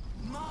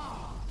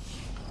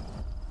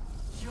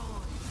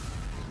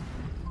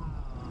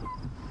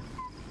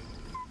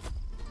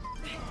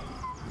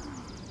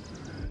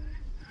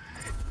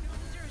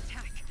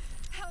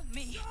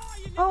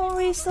 Oh,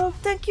 Rizzo,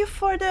 thank you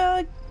for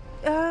the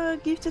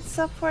gifted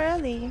sub for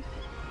Ellie.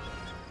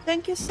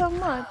 Thank you so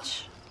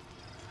much.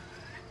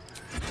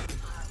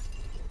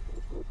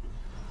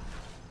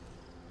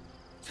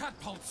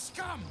 Tadpole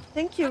scum!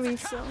 Thank you,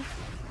 Rizzo.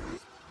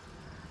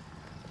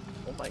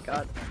 Oh my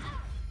god.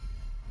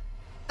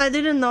 I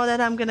didn't know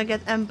that I'm gonna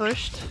get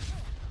ambushed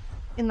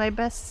in my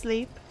best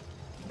sleep,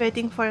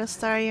 waiting for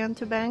Astarion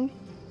to bang.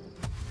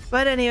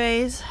 But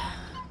anyways,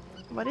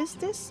 what is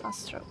this?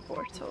 Astral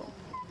Portal.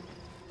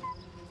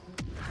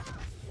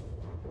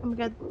 I'm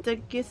gonna get the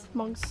Gith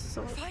monks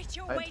so Fight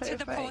your way to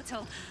the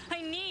portal.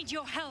 I need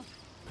your help.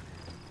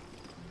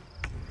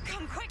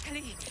 Come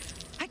quickly.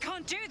 I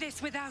can't do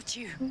this without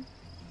you.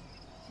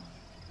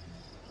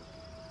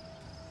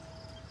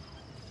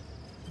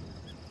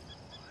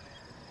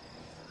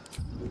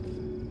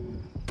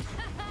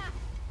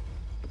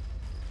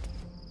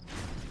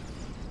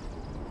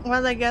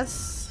 Well, I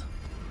guess.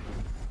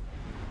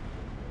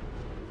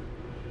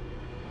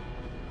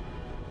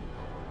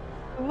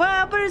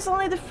 Wow, but it's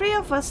only the three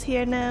of us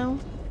here now.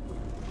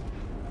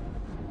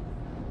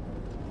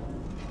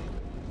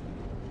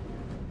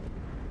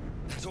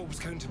 That orb's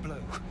going to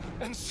blow,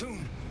 and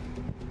soon.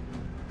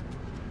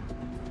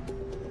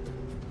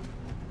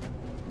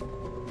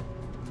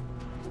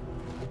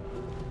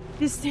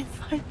 Is he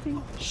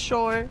fighting?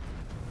 Sure.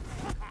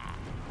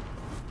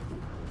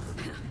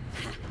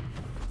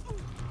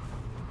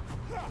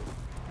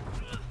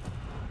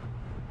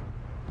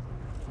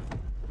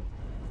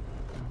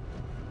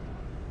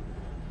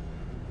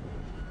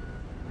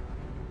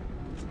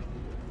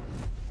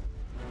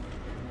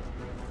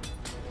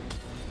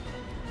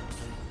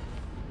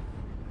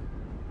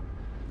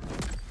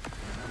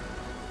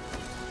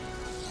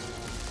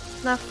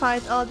 Now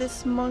fight all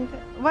this monk.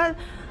 Well,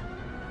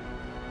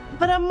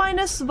 but I'm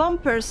minus one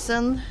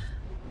person.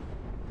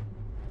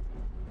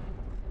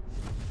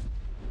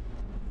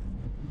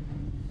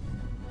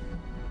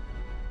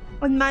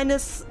 And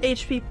minus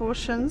HP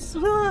potions.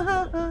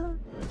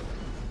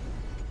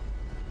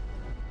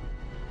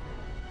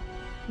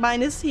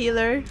 Minus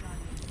healer.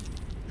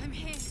 I'm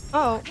here.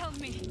 Oh. Help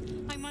me.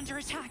 I'm under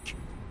attack.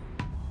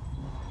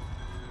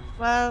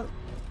 Well.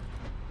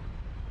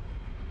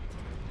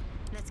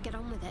 Let's get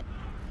on with it.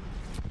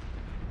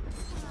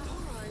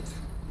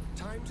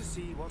 Time to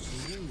see what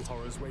new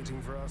horror's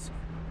waiting for us.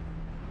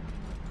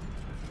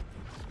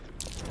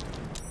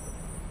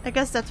 I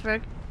guess that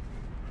worked.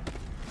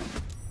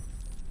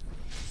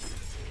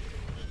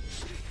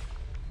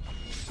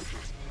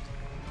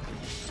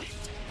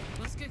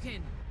 Let's kick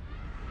in.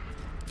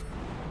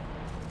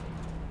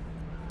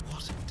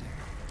 What a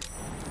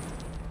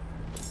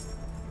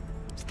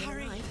day.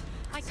 Hurry.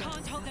 I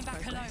can't hold them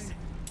back alone.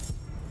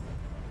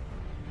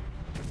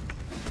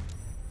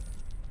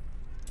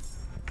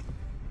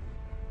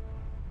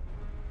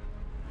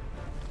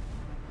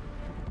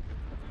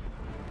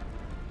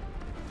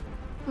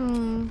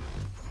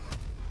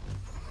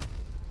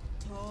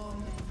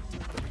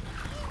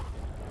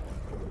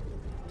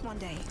 One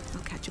day,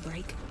 I'll catch a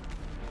break.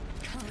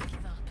 Can't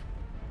give up.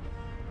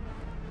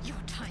 Your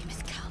time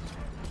has come.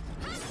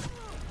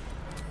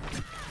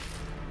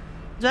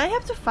 Do I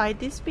have to fight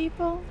these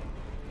people?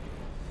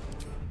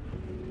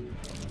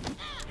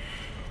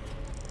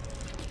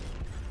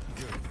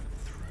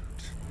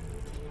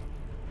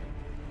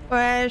 Or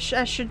I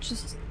should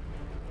just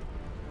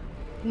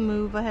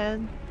move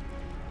ahead.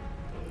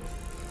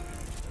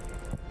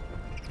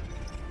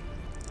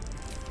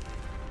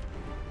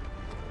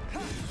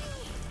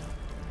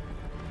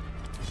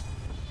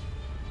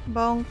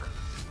 Bonk.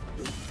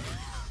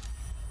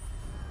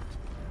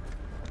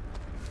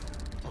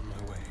 On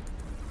my way.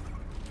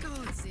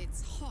 Gods,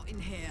 it's hot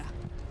in here.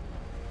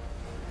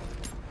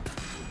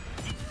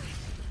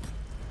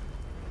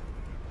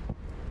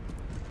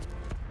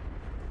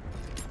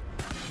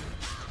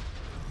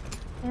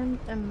 And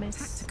a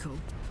miss. Tactical.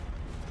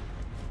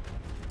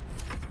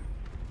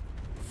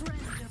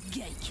 Friend of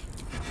Gake.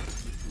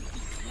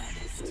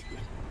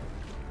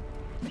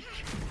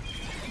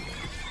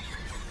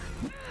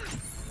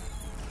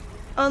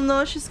 Oh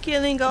no, she's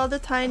killing all the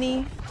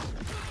tiny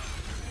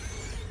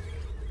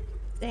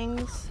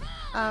things.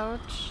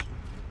 Ouch.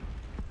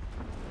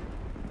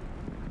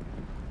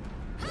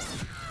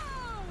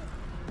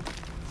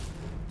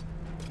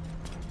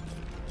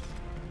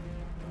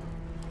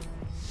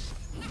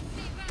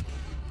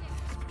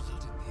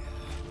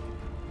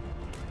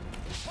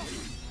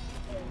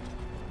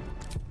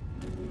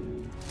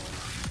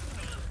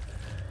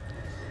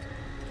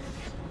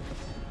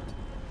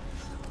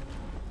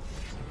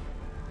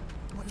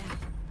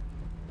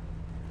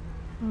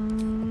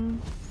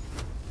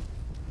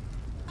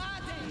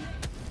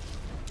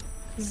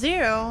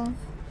 Zero?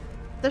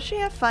 Does she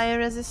have fire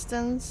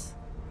resistance?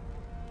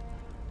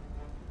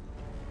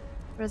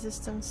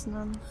 Resistance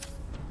none.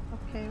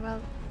 Okay, well,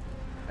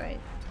 great.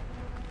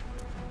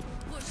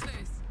 Watch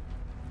this.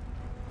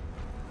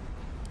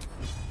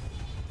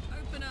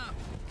 Open up.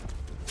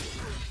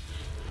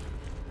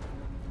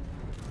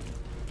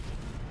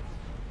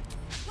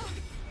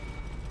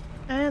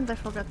 And I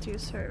forgot to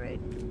use her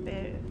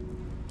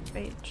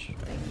rage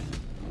thing.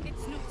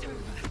 It's not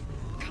over.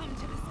 Come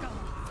to the skull.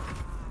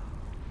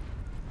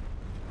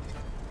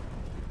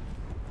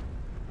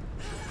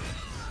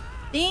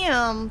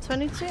 Damn,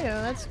 22.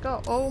 Let's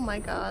go. Oh my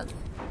god.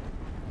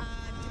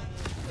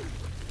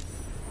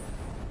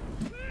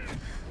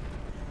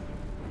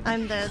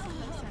 I'm dead.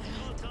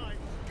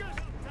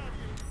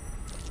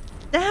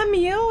 Damn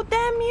you!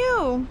 Damn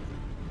you!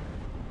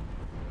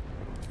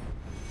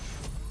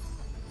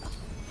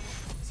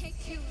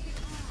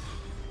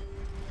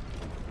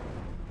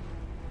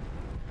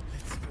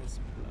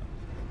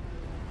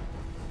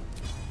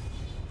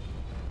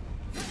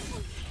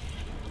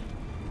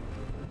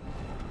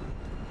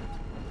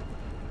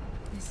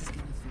 This is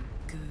gonna feel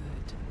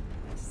good.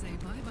 Say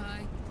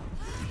bye-bye.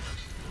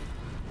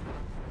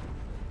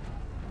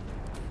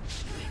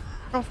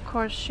 Of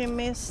course she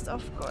missed,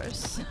 of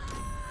course.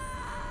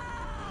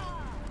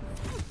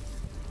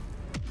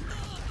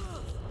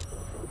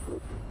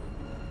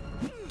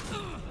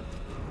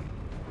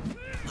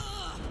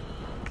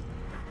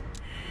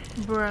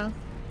 Bruh.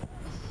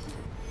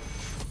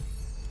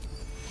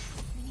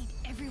 We need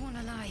everyone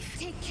alive.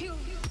 Take you.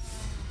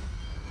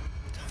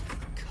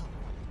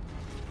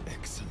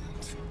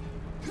 Excellent.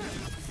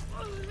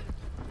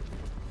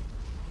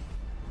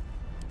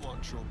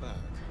 Watch your back.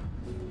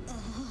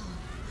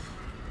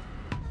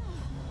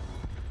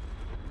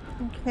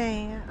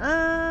 Okay,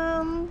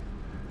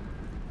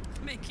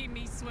 Making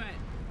me sweat.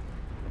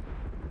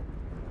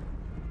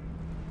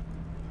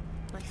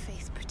 My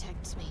faith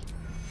protects me.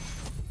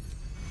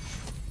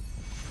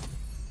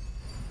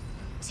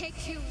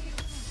 Take you.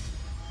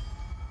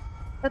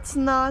 that's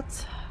not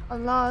a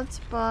lot,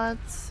 but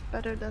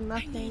better than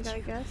nothing, I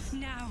guess.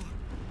 Now.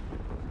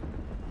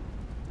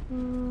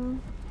 Hmm.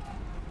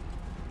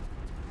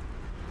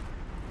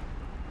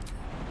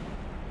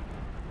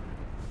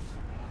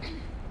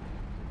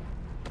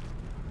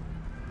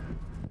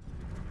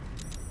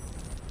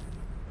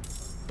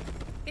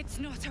 It's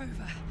not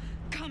over.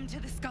 Come to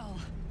the skull.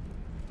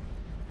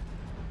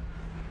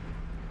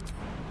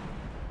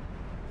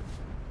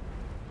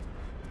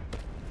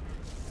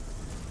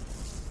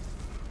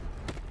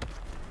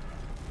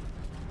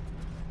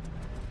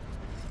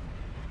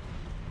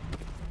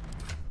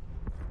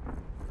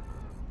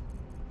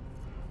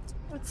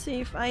 Let's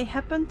see if I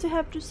happen to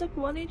have just like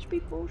 1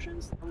 HP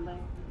potions somewhere.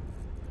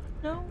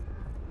 No?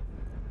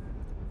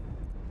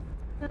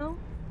 No?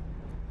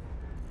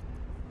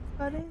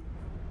 Got it?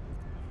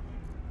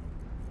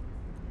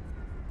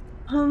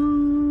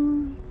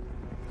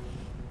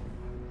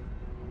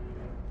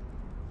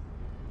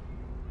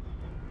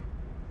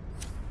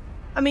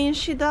 I mean,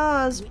 she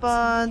does,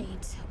 but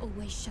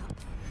Always sharp.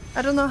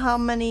 I don't know how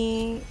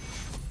many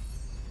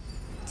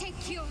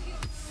Take you.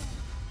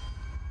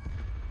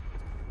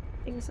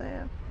 things I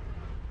have.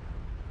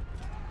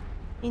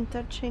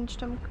 Interchange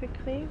them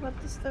quickly. What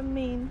does that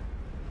mean?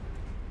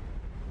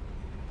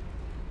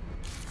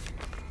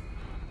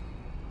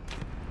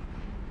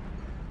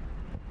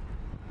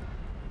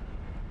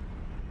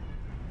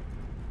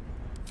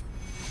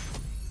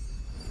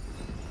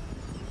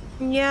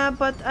 Yeah,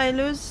 but I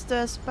lose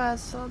the spell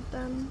slot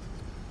then.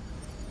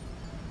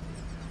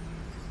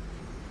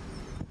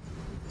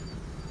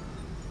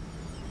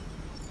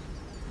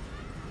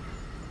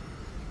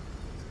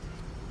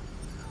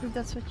 If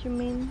that's what you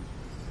mean.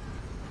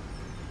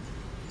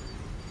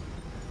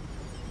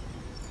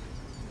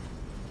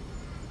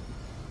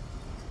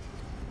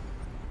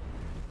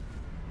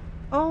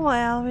 Oh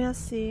well, we'll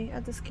see.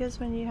 At the skills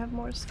when you have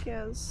more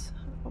skills.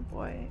 Oh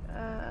boy.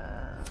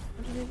 I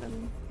don't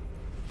even.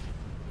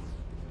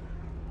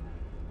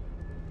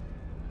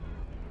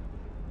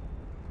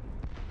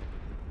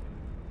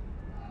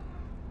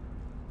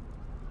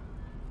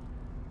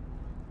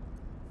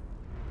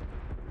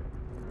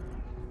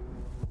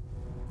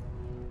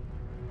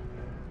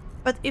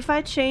 But if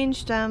I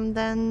change them,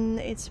 then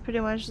it's pretty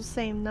much the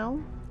same,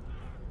 no?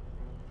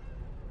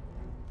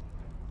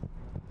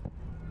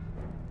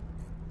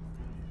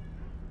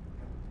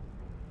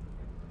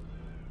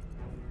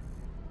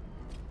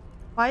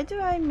 Why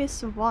do I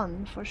miss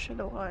one for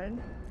Shadowheart?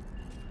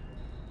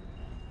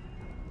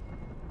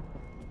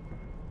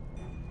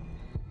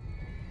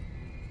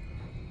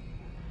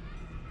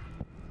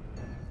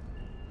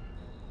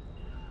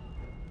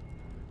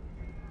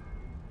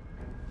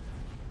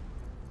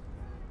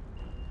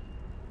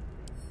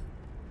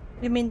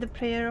 You mean the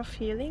prayer of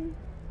healing?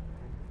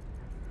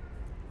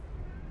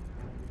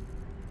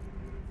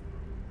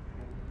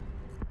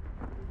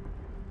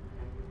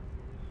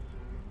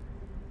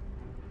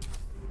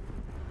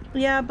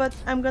 Yeah, but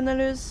I'm gonna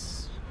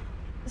lose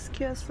the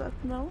skill slot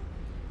now.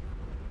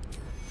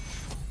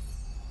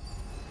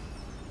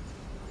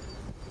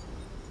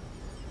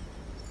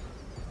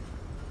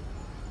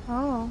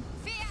 Oh.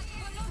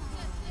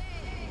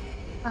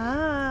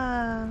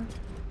 Ah.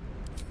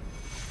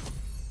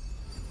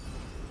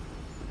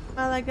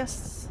 Well, I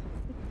guess.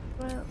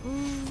 Well,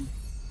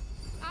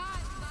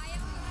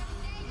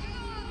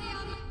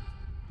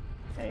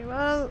 Okay,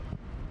 well.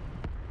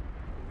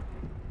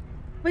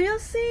 We'll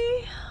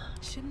see.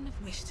 Shouldn't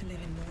have wished to live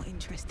in more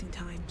interesting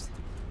times.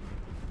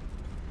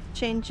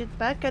 Change it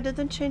back? I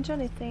didn't change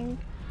anything.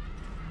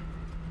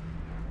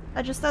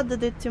 I just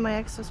added it to my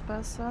access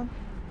password.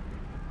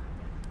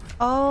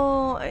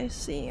 Oh, I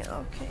see.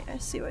 Okay, I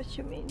see what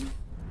you mean.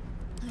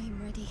 I'm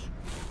ready.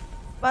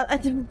 Well, I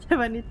didn't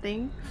have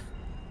anything.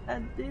 I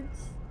did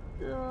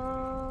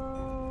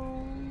so...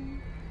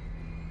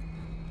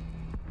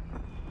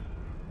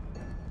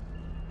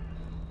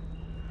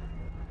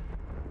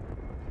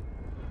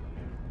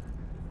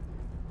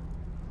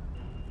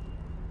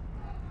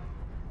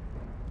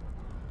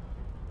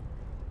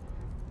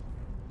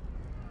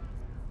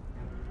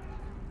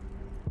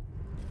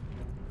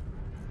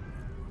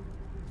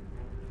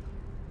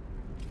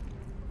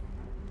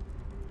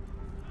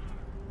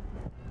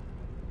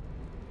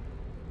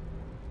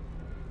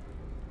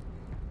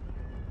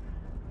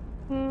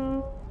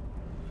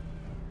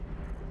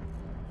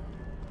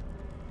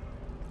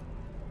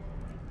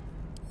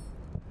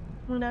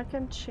 And I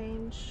can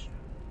change.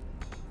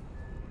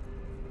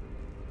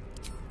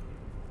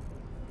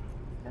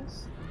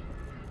 Yes,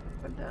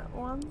 for that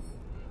one.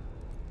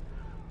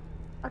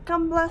 I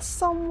can bless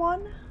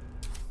someone.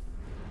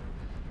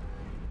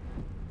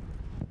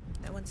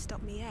 No one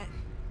stopped me yet.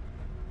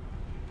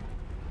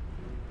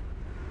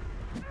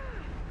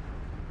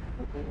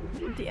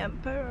 The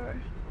Emperor.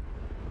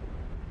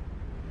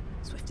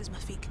 Swift as my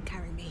feet can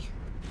carry me.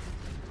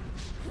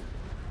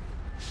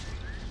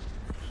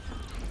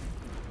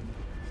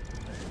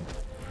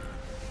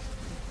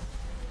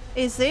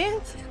 Is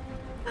it?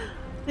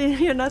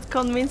 You're not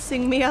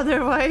convincing me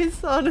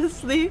otherwise,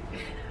 honestly.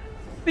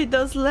 With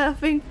those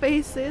laughing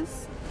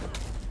faces.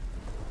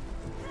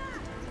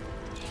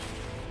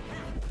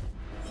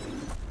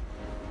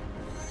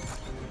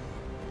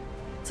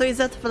 So is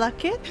that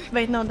Vlakit?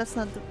 Wait, no, that's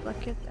not the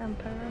Vlakit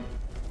Emperor.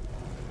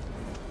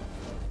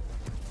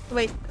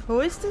 Wait,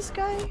 who is this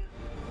guy?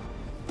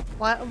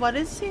 What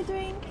is he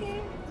doing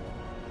here?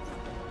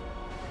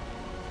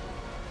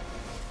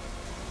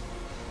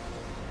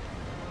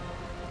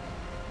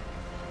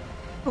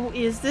 Who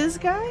is this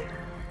guy?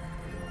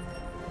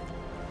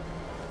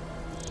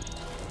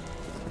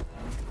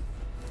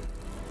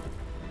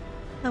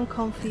 I'm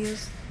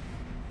confused.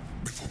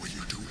 Before you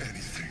do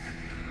anything,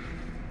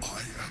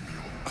 I am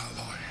your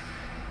ally.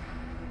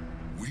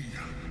 We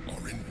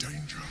are in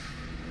danger.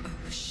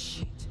 Oh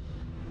shit.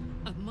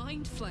 A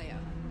mind flayer.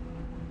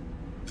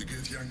 The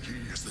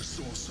Githyanki is the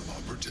source of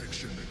our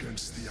protection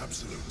against the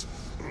Absolute.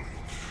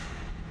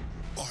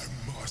 I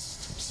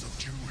must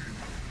subdue him,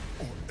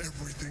 or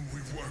everything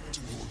we've worked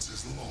towards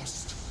is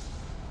lost.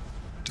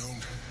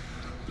 Don't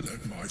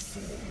let my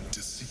form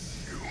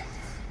deceive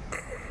you.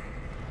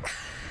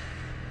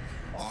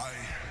 I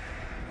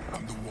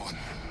am the one.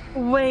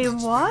 Wait,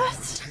 what?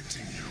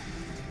 Protecting you.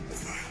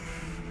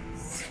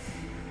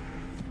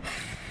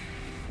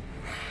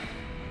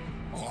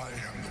 I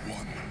am the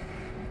one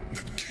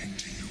that came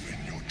to you in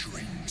your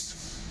dreams.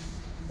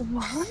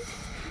 What?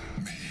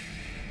 Me.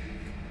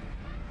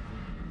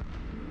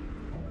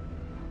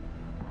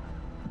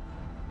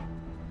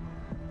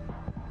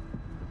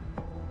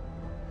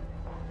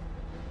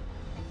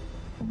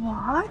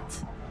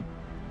 What?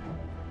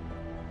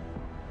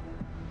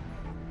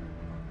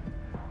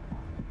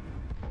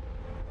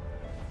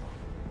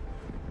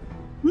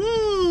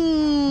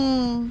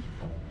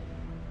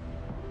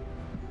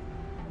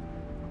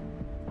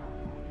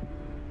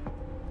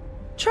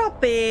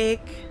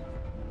 Tropic.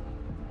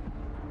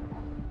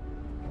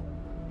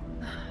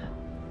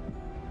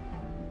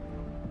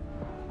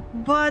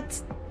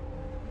 But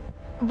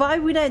why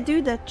would I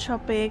do that,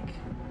 Chopik?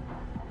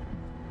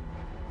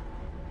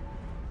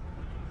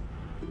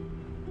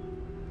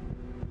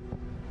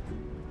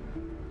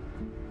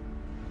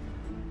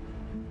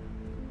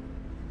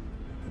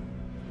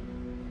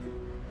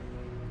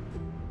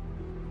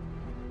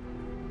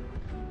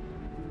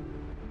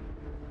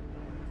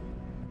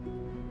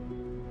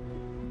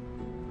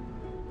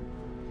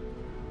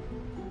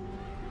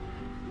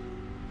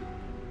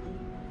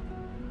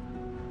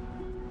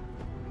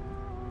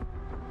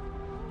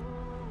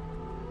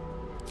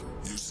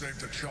 You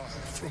saved a child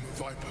from a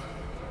viper,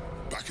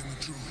 back in the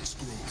Druid's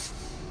Grove.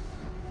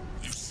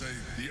 You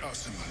saved the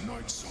Asima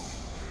Night Song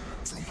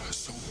from her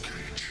soul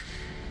cage.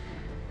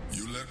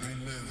 You let me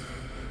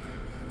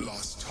live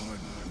last time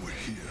you were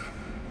here,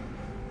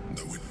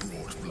 though it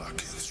brought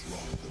Blackith's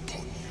wrath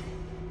upon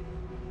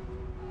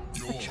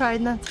you. I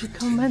tried not to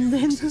comment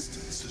in.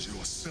 Existence as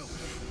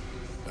yourself,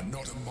 and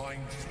not a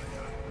mind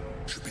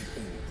flayer, should be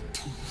all the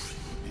proof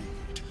you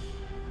need.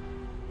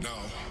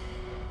 Now,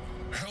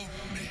 help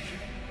me.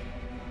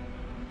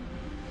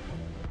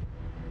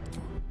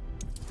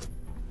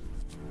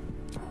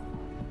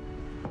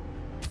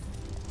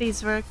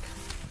 Please work.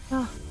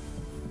 Oh.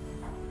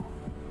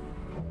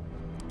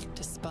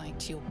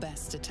 Despite your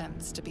best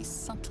attempts to be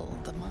subtle,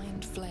 the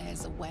Mind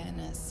Flayer's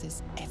awareness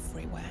is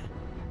everywhere.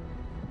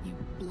 You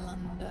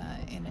blunder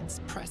in its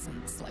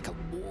presence like a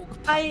warg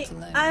pup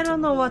learning I don't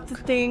to know what to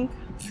walk. think.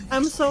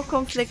 I'm so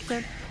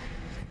conflicted.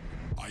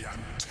 I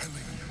am telling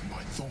you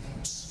my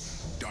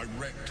thoughts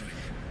directly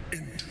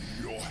into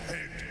your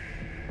head.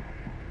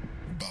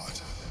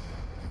 But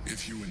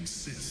if you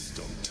insist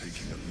on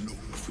taking a look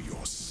for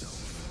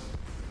yourself,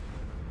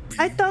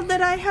 I thought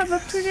that I have a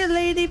pretty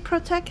lady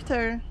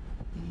protector.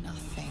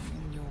 Nothing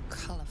in your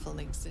colorful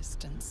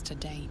existence to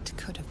date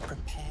could have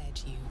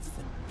prepared you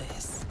for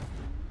this.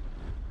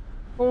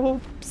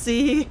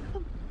 Oopsie.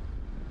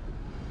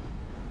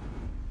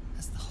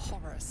 As the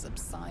horror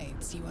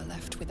subsides, you are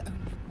left with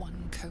only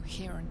one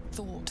coherent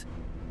thought.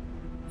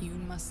 You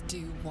must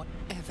do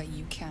whatever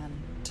you can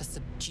to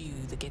subdue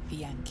the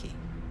Githyanki.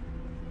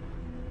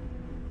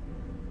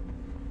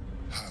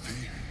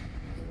 Happy?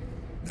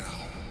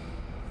 Now,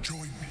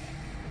 join me.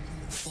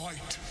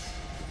 Fight.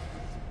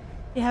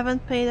 You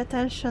haven't paid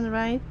attention,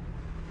 right?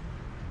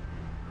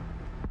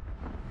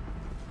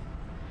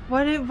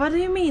 What do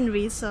you mean,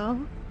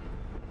 Riso?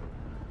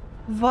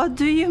 What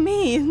do you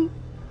mean?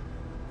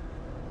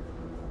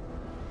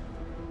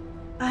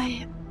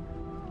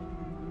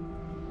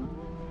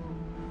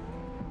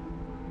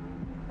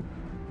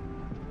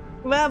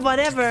 Well,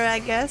 whatever, I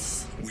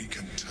guess. We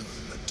can